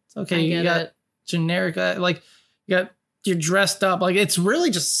 It's okay. You got it. Generic, like you're dressed up. Like it's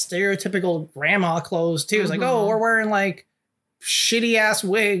really just stereotypical grandma clothes too. It's like, oh, we're wearing like shitty ass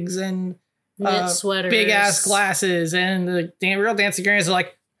wigs and sweaters, big ass glasses, and the real Dancin Grannies are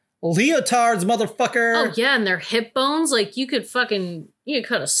like leotards, motherfucker. Oh yeah, and their hip bones, like you could cut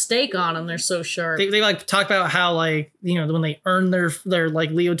a steak on them. They're so sharp. They like talk about how like, you know, when they earn their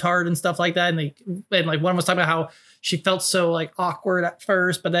like leotard and stuff like that, and like one was talking about how she felt so like awkward at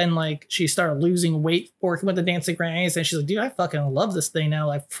first, but then like she started losing weight working with the Dancin Grannies, and she's like, dude, I fucking love this thing now.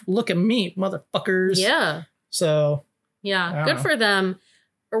 Like, look at me, motherfuckers. Yeah. So yeah, good for them.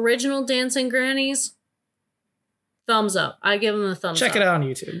 Original Dancin Grannies, thumbs up. I give them a thumbs up. Check it out on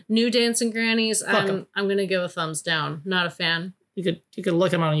YouTube. New Dancin Grannies, I'm gonna give a thumbs down. Not a fan. You could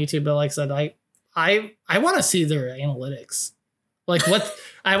look them on YouTube, but like I said, I want to see their analytics. Like what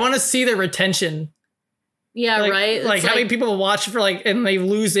I want to see their retention. Yeah, like, right. Like how many people watch for like, and they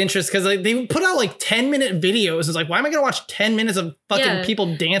lose interest because they put out like 10-minute videos. It's like, why am I gonna watch 10 minutes of fucking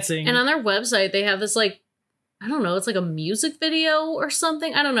people dancing? And on their website, they have this like, I don't know, it's like a music video or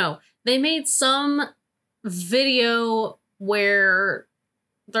something. I don't know. They made some video where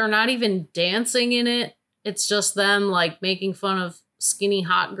they're not even dancing in it. It's just them like making fun of skinny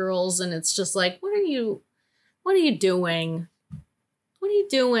hot girls, and it's just like, what are you doing? What are you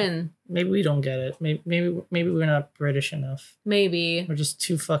doing? Maybe we don't get it. Maybe we're not British enough. Maybe. We're just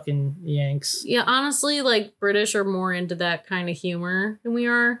too fucking Yanks. Yeah, honestly, like British are more into that kind of humor than we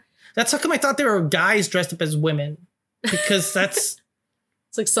are. That's how come I thought there were guys dressed up as women. Because that's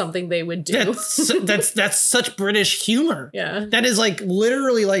it's like something they would do. That's such British humor. Yeah. That is like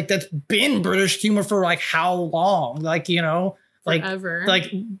literally like that's been British humor for like how long? Like, you know, forever.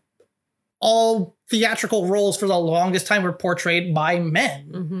 Like all theatrical roles for the longest time were portrayed by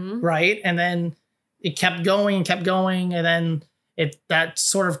men, right? And then it kept going and kept going, and then that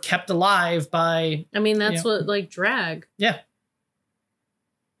sort of kept alive by. I mean, that's what like drag. Yeah.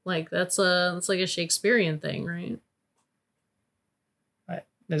 Like it's like a Shakespearean thing, right?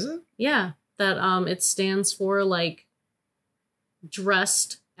 Is it? Yeah, that it stands for like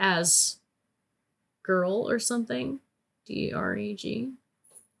dressed as girl or something. DRAG.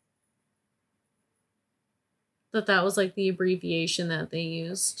 That was like the abbreviation that they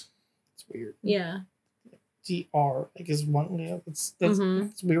used. It's weird. Yeah. DR like is one. Yeah, it's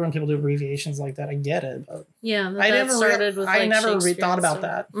weird when people do abbreviations like that. I get it, but yeah, I never thought about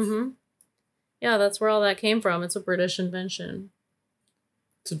that. Yeah, that's where all that came from. It's a British invention.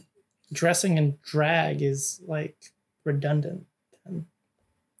 So dressing in drag is like redundant.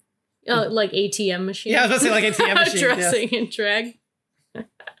 Like ATM machine. Yeah, I was gonna say like ATM machine. Dressing in drag.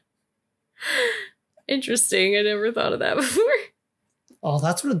 Interesting. I never thought of that before. Oh,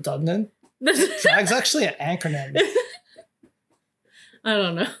 that's redundant. Drag's actually an acronym. I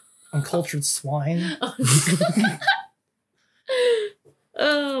don't know. Uncultured swine.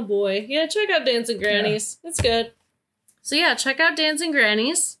 Oh boy. Yeah, check out Dancin Grannies. Yeah. It's good. So yeah, check out Dancin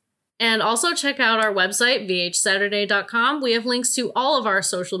Grannies. And also check out our website, vhsaturday.com. We have links to all of our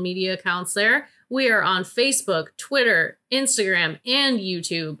social media accounts there. We are on Facebook, Twitter, Instagram, and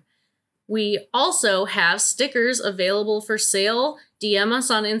YouTube. We also have stickers available for sale. DM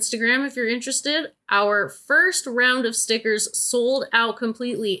us on Instagram if you're interested. Our first round of stickers sold out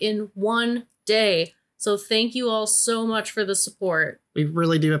completely in one day. So thank you all so much for the support. We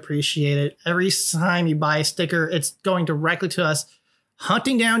really do appreciate it. Every time you buy a sticker, it's going directly to us.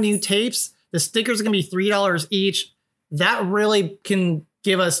 Hunting down new tapes, the stickers are going to be $3 each. That really can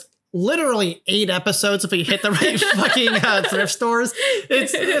give us literally 8 episodes if we hit the right fucking thrift stores.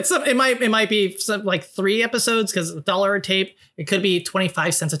 It might be like 3 episodes because $1 a tape. It could be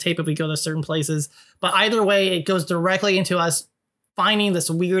 25 cents a tape if we go to certain places. But either way, it goes directly into us finding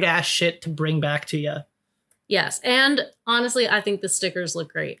this weird ass shit to bring back to you. Yes, and honestly, I think the stickers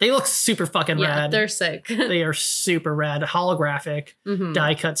look great. They look super fucking rad. Yeah, they're sick. They are super rad. Holographic,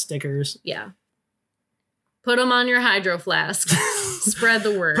 die cut stickers. Yeah. Put them on your hydro flask. Spread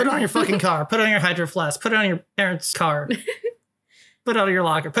the word. Put it on your fucking car. Put it on your hydro flask. Put it on your parents' car. Put it on your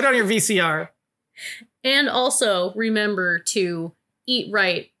locker. Put it on your VCR. And also remember to eat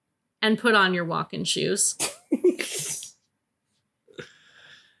right and put on your walking shoes.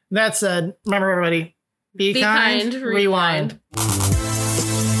 That said, remember everybody, be kind, rewind.